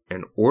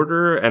an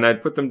order? And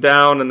I'd put them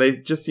down and they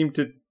just seem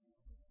to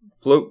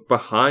float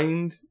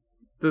behind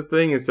the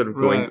thing instead of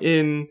going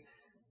in.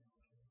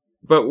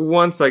 But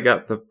once I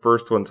got the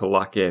first one to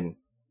lock in,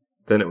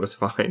 then it was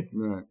fine.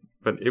 Right.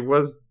 But it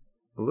was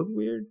a little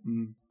weird.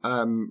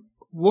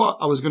 What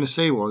I was going to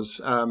say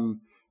was,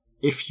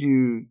 if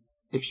you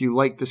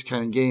like this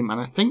kind of game, and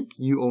I think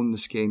you own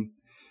this game,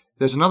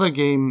 there's another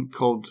game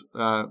called,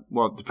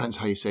 it depends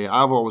how you say it.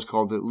 I've always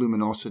called it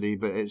Luminosity,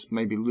 but it's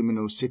maybe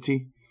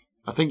Luminosity.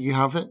 I think you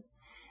have it.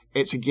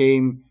 It's a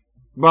game,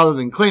 rather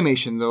than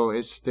claymation though,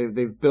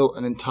 they've built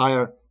an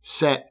entire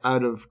set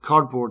out of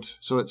cardboard,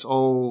 so it's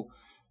all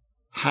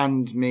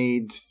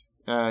handmade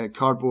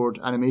cardboard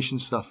animation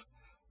stuff.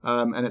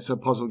 And it's a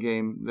puzzle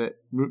game that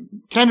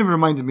kind of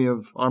reminded me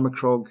of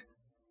Armikrog,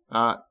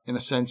 in a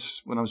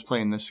sense, when I was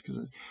playing this,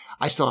 because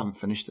I still haven't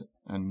finished it.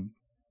 And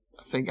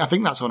I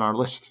think that's on our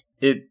list.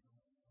 It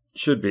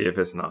should be if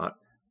it's not.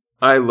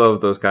 I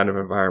love those kind of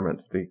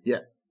environments.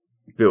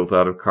 Built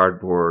out of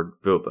cardboard,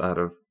 built out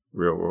of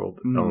real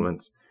world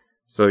elements.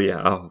 So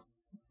yeah,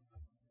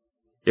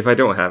 if I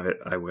don't have it,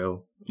 I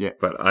will. Yeah.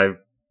 But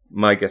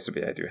my guess would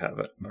be I do have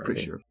it already.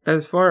 Pretty sure.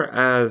 As far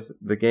as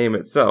the game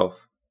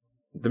itself,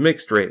 the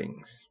mixed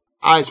ratings.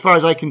 As far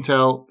as I can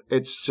tell,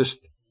 it's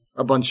just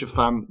a bunch of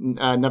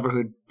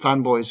Neverhood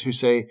fanboys who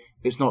say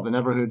it's not the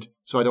Neverhood,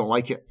 so I don't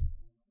like it.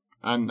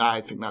 And I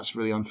think that's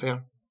really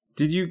unfair.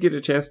 Did you get a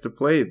chance to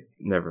play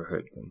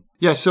Neverhood then?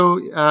 Yeah, so,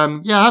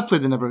 I have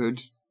played the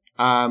Neverhood.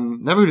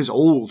 Neverhood is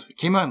old. It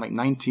came out in like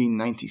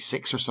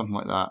 1996 or something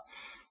like that.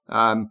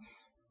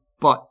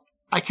 But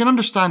I can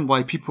understand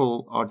why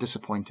people are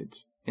disappointed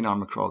in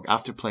Armikrog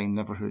after playing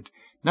Neverhood.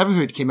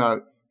 Neverhood came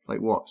out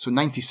like what? So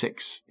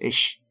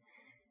 96-ish.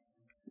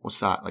 What's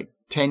that? Like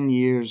 10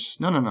 years?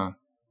 No.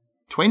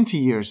 20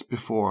 years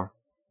before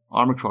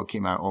Armikrog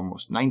came out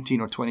almost.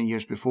 19 or 20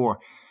 years before.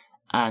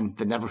 And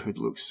the Neverhood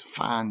looks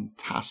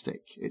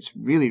fantastic. It's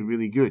really,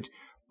 really good.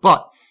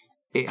 But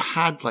it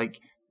had like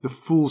the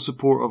full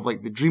support of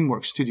like the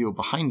DreamWorks studio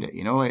behind it,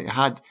 you know? It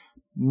had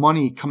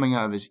money coming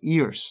out of his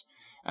ears.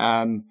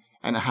 And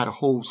it had a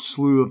whole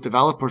slew of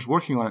developers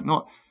working on it.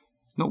 Not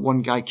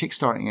one guy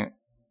kickstarting it,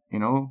 you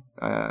know,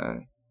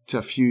 to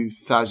a few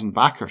thousand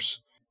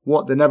backers.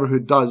 What the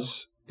Neverhood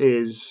does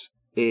is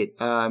it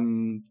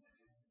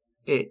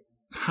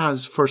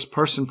has first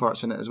person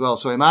parts in it as well.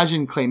 So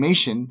imagine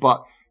claymation,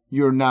 but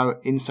you're now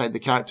inside the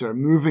character,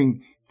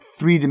 moving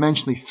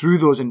 3-dimensionally through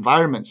those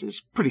environments. It's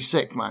pretty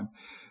sick, man.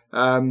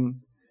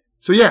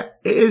 So yeah,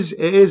 it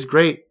is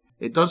great.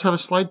 It does have a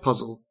slide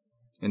puzzle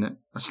in it,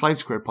 a slide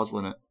square puzzle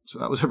in it. So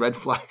that was a red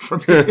flag for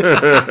me. Is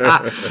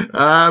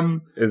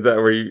that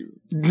where you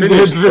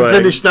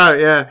finished out?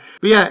 Yeah.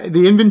 But yeah,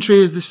 the inventory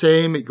is the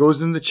same. It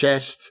goes in the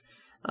chest.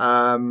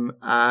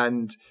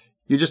 And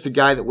you're just a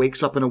guy that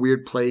wakes up in a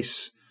weird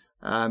place.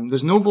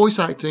 There's no voice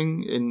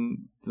acting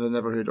in the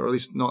Neverhood, or at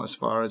least not as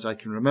far as I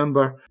can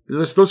remember.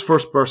 Those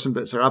first-person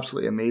bits are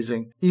absolutely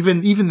amazing.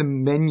 Even the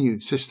menu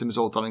system is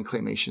all done in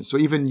claymation. So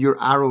even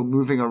your arrow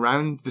moving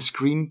around the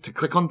screen to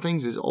click on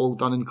things is all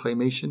done in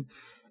claymation.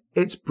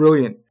 It's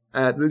brilliant.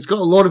 It's got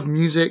a lot of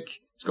music.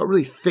 It's got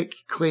really thick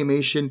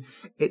claymation.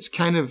 It's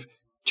kind of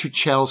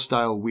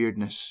Chuchel-style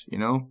weirdness, you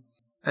know?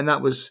 And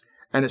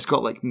it's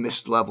got like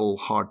Myst-level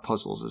hard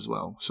puzzles as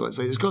well. So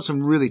it's got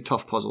some really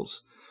tough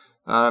puzzles.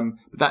 But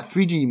that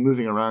 3D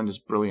moving around is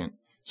brilliant.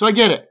 So I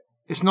get it.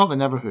 It's not the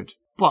Neverhood.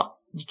 But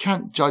you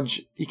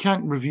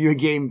can't review a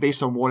game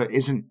based on what it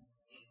isn't.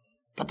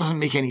 That doesn't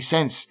make any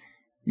sense.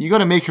 You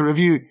gotta make a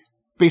review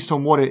based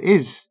on what it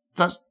is.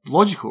 That's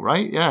logical,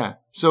 right? Yeah.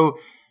 So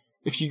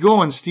if you go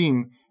on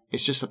Steam,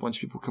 it's just a bunch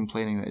of people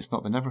complaining that it's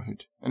not the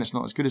Neverhood. And it's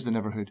not as good as the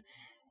Neverhood.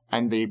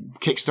 And they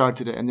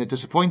kickstarted it and they're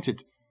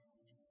disappointed.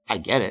 I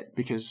get it.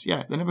 Because,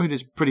 yeah, the Neverhood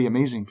is pretty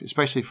amazing.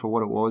 Especially for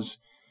what it was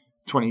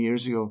 20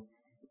 years ago.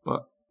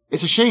 But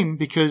it's a shame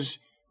because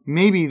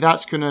maybe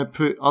that's going to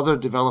put other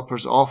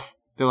developers off.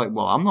 They're like,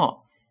 well, I'm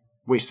not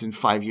wasting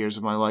 5 years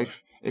of my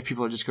life if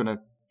people are just going to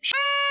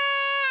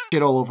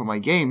shit all over my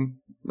game.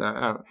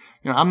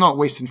 I'm not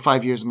wasting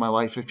 5 years of my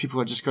life if people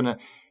are just going to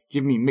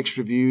give me mixed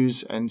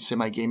reviews and say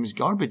my game is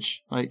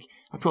garbage. Like,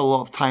 I put a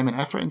lot of time and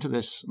effort into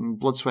this, and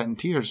blood, sweat, and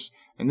tears,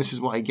 and this is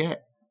what I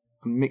get.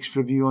 A mixed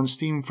review on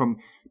Steam from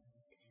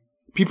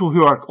people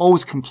who are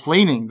always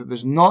complaining that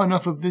there's not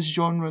enough of this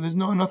genre, there's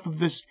not enough of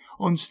this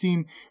on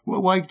Steam.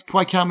 Why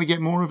can't we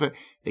get more of it?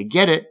 They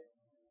get it,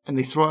 and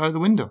they throw it out the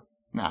window.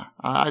 Nah,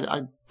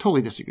 I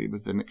totally disagree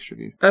with the mixed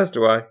review. As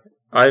do I.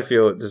 I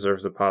feel it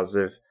deserves a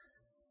positive.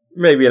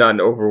 Maybe not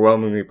an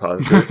overwhelmingly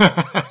positive.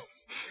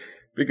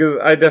 Because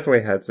I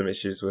definitely had some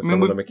issues with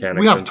some of the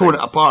mechanics. We have torn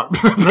it apart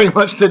pretty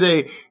much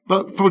today,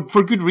 but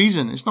for good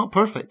reason. It's not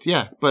perfect,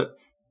 yeah, but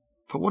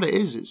for what it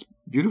is, it's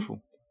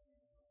beautiful.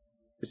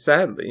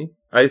 Sadly,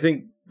 I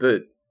think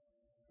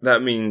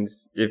that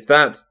means if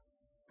that's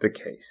the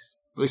case...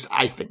 At least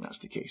I think that's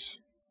the case.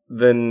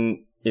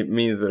 Then it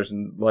means there's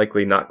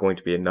likely not going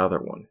to be another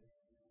one.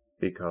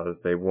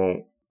 Because they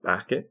won't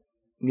back it.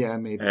 Yeah,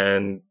 maybe.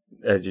 And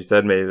as you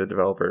said, maybe the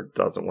developer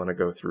doesn't want to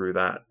go through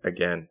that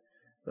again.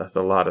 That's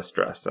a lot of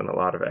stress and a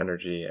lot of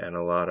energy and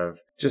a lot of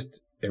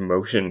just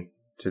emotion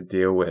to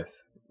deal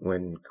with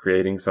when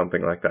creating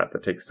something like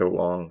that takes so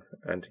long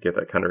and to get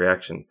that kind of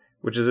reaction.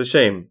 Which is a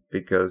shame,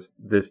 because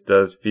this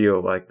does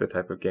feel like the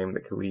type of game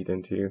that could lead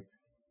into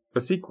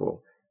a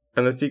sequel.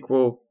 And the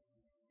sequel,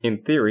 in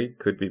theory,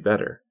 could be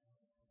better.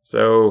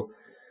 So,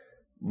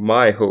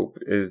 my hope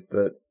is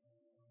that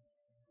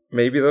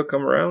maybe they'll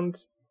come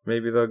around.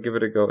 Maybe they'll give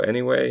it a go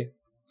anyway.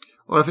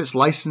 Or if it's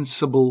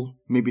licensable,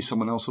 maybe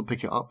someone else will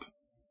pick it up,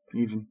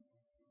 even.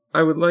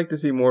 I would like to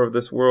see more of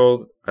this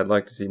world. I'd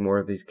like to see more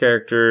of these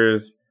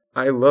characters.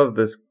 I love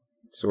this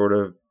sort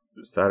of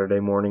Saturday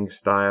morning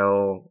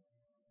style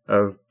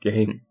of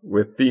game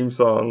with theme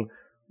song,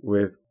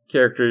 with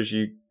characters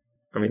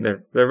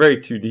they're very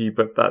 2D,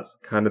 but that's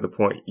kind of the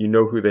point. You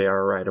know who they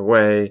are right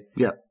away.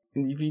 Yeah.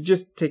 And if you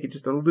just take it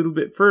just a little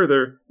bit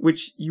further,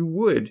 which you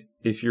would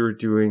if you're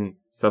doing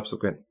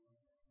subsequent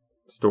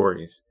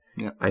stories.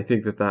 Yeah. I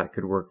think that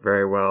could work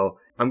very well.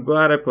 I'm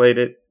glad I played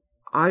it.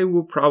 I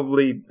will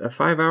probably, a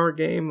 5-hour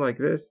game like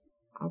this,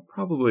 I'll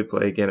probably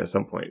play again at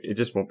some point. It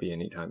just won't be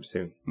anytime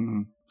soon.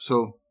 Mm-hmm.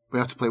 So we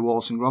have to play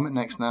Wallace and Gromit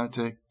next now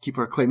to keep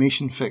our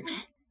claymation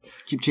fix.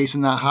 Keep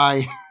chasing that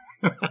high.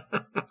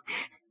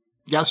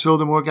 Gaps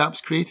filled and more gaps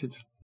created.